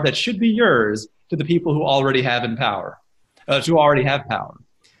the power that should be yours to the people who already have power.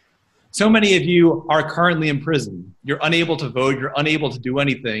 So many of you are currently in prison. You're unable to vote. You're unable to do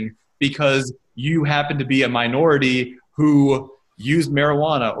anything because you happen to be a minority who used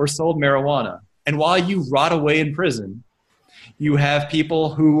marijuana or sold marijuana. And while you rot away in prison, you have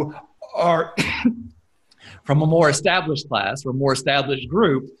people who are from a more established class or a more established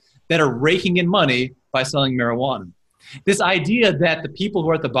group that are raking in money by selling marijuana. This idea that the people who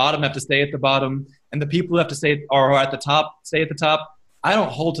are at the bottom have to stay at the bottom and the people who have to stay or are at the top stay at the top, I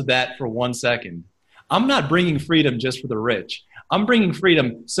don't hold to that for 1 second. I'm not bringing freedom just for the rich. I'm bringing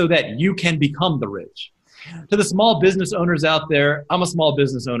freedom so that you can become the rich. To the small business owners out there, I'm a small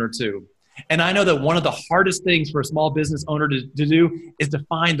business owner too. And I know that one of the hardest things for a small business owner to do is to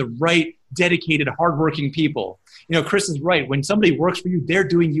find the right, dedicated, hardworking people. You know, Chris is right. When somebody works for you, they're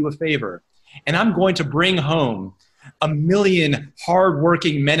doing you a favor. And I'm going to bring home 1 million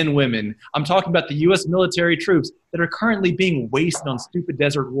hardworking men and women. I'm talking about the U.S. military troops that are currently being wasted on stupid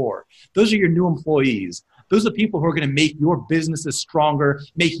desert war. Those are your new employees. Those are the people who are going to make your businesses stronger,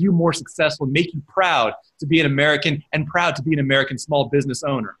 make you more successful, make you proud to be an American and proud to be an American small business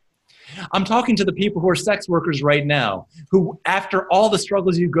owner. I'm talking to the people who are sex workers right now, who after all the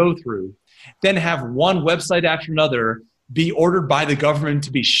struggles you go through, then have one website after another be ordered by the government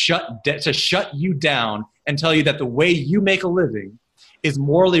to shut you down and tell you that the way you make a living is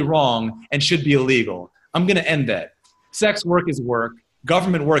morally wrong and should be illegal. I'm going to end that. Sex work is work.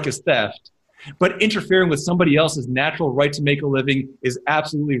 Government work is theft. But interfering with somebody else's natural right to make a living is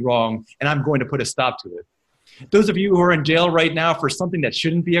absolutely wrong, and I'm going to put a stop to it. Those of you who are in jail right now for something that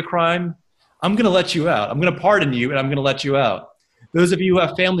shouldn't be a crime, I'm going to let you out. I'm going to pardon you, and I'm going to let you out. Those of you who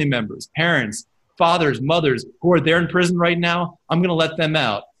have family members, parents, fathers, mothers who are there in prison right now, I'm going to let them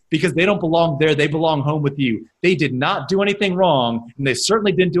out because they don't belong there. They belong home with you. They did not do anything wrong, and they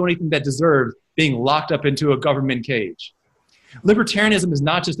certainly didn't do anything that deserved being locked up into a government cage. Libertarianism is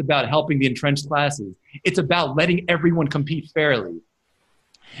not just about helping the entrenched classes. It's about letting everyone compete fairly.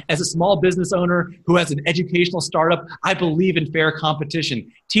 As a small business owner who has an educational startup, I believe in fair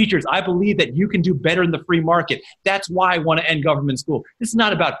competition. Teachers, I believe that you can do better in the free market. That's why I want to end government school. This is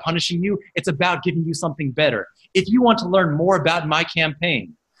not about punishing you. It's about giving you something better. If you want to learn more about my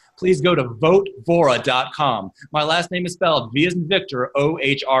campaign, please go to votevohra.com. My last name is spelled V as in Victor,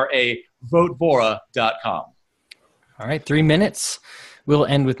 O-H-R-A, votevohra.com. All right, 3 minutes. We'll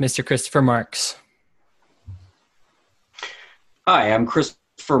end with Mr. Christopher Marks. Hi, I'm Christopher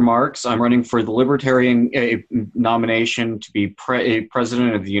Marks. I'm running for the Libertarian nomination to be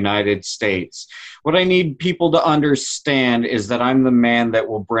President of the United States. What I need people to understand is that I'm the man that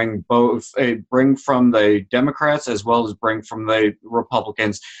will bring from the Democrats as well as bring from the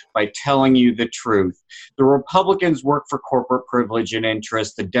Republicans by telling you the truth. The Republicans work for corporate privilege and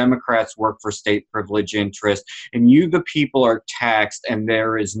interest. The Democrats work for state privilege interest. And you, the people, are taxed and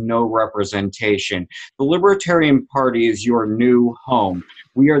there is no representation. The Libertarian Party is your new home.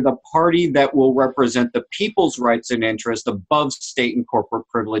 We are the party that will represent the people's rights and interests above state and corporate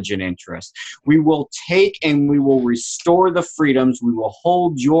privilege and interest. We will take and we will restore the freedoms. We will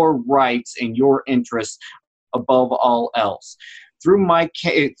hold your rights and your interests above all else. Through my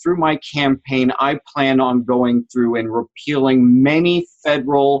campaign, I plan on going through and repealing many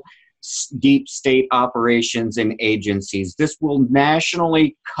federal deep state operations and agencies. This will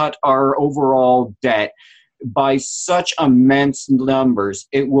nationally cut our overall debt by such immense numbers.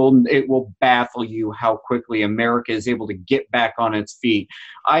 It will baffle you how quickly America is able to get back on its feet.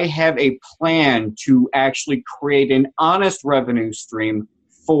 I have a plan to actually create an honest revenue stream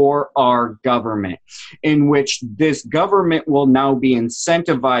for our government, in which this government will now be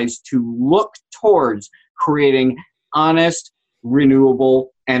incentivized to look towards creating honest,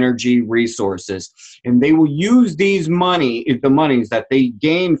 renewable energy resources. And they will use the monies that they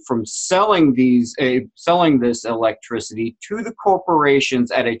gain from selling this electricity to the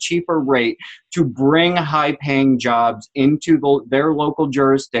corporations at a cheaper rate to bring high-paying jobs into their local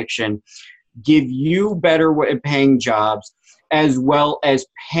jurisdiction, give you better paying jobs, as well as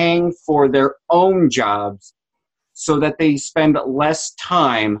paying for their own jobs so that they spend less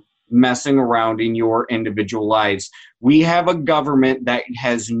time messing around in your individual lives. We have a government that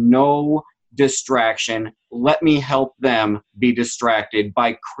has no distraction. Let me help them be distracted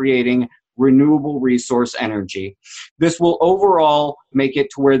by creating renewable resource energy. This will overall make it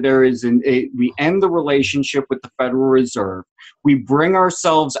to where we end the relationship with the Federal Reserve. We bring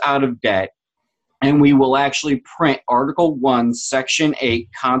ourselves out of debt. And we will actually print Article 1, Section 8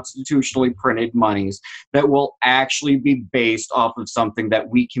 constitutionally printed monies that will actually be based off of something that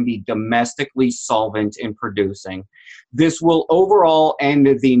we can be domestically solvent in producing. This will overall end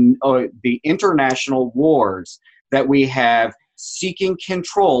the international wars that we have seeking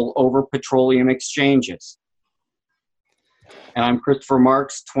control over petroleum exchanges. And I'm Christopher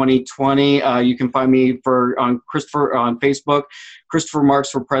Marks, 2020. You can find me on Facebook, Christopher Marks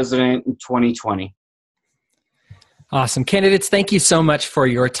for President in 2020. Awesome. Candidates, thank you so much for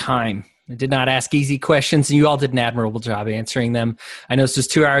your time. I did not ask easy questions, and you all did an admirable job answering them. I know this was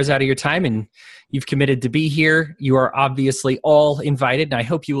 2 hours out of your time, and you've committed to be here. You are obviously all invited, and I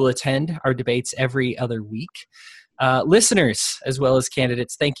hope you will attend our debates every other week. Listeners, as well as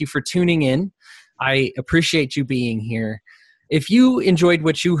candidates, thank you for tuning in. I appreciate you being here. If you enjoyed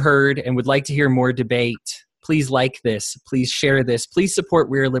what you heard and would like to hear more debate, please like this. Please share this. Please support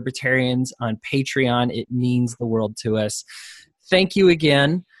We Are Libertarians on Patreon. It means the world to us. Thank you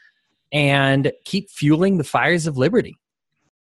again, and keep fueling the fires of liberty.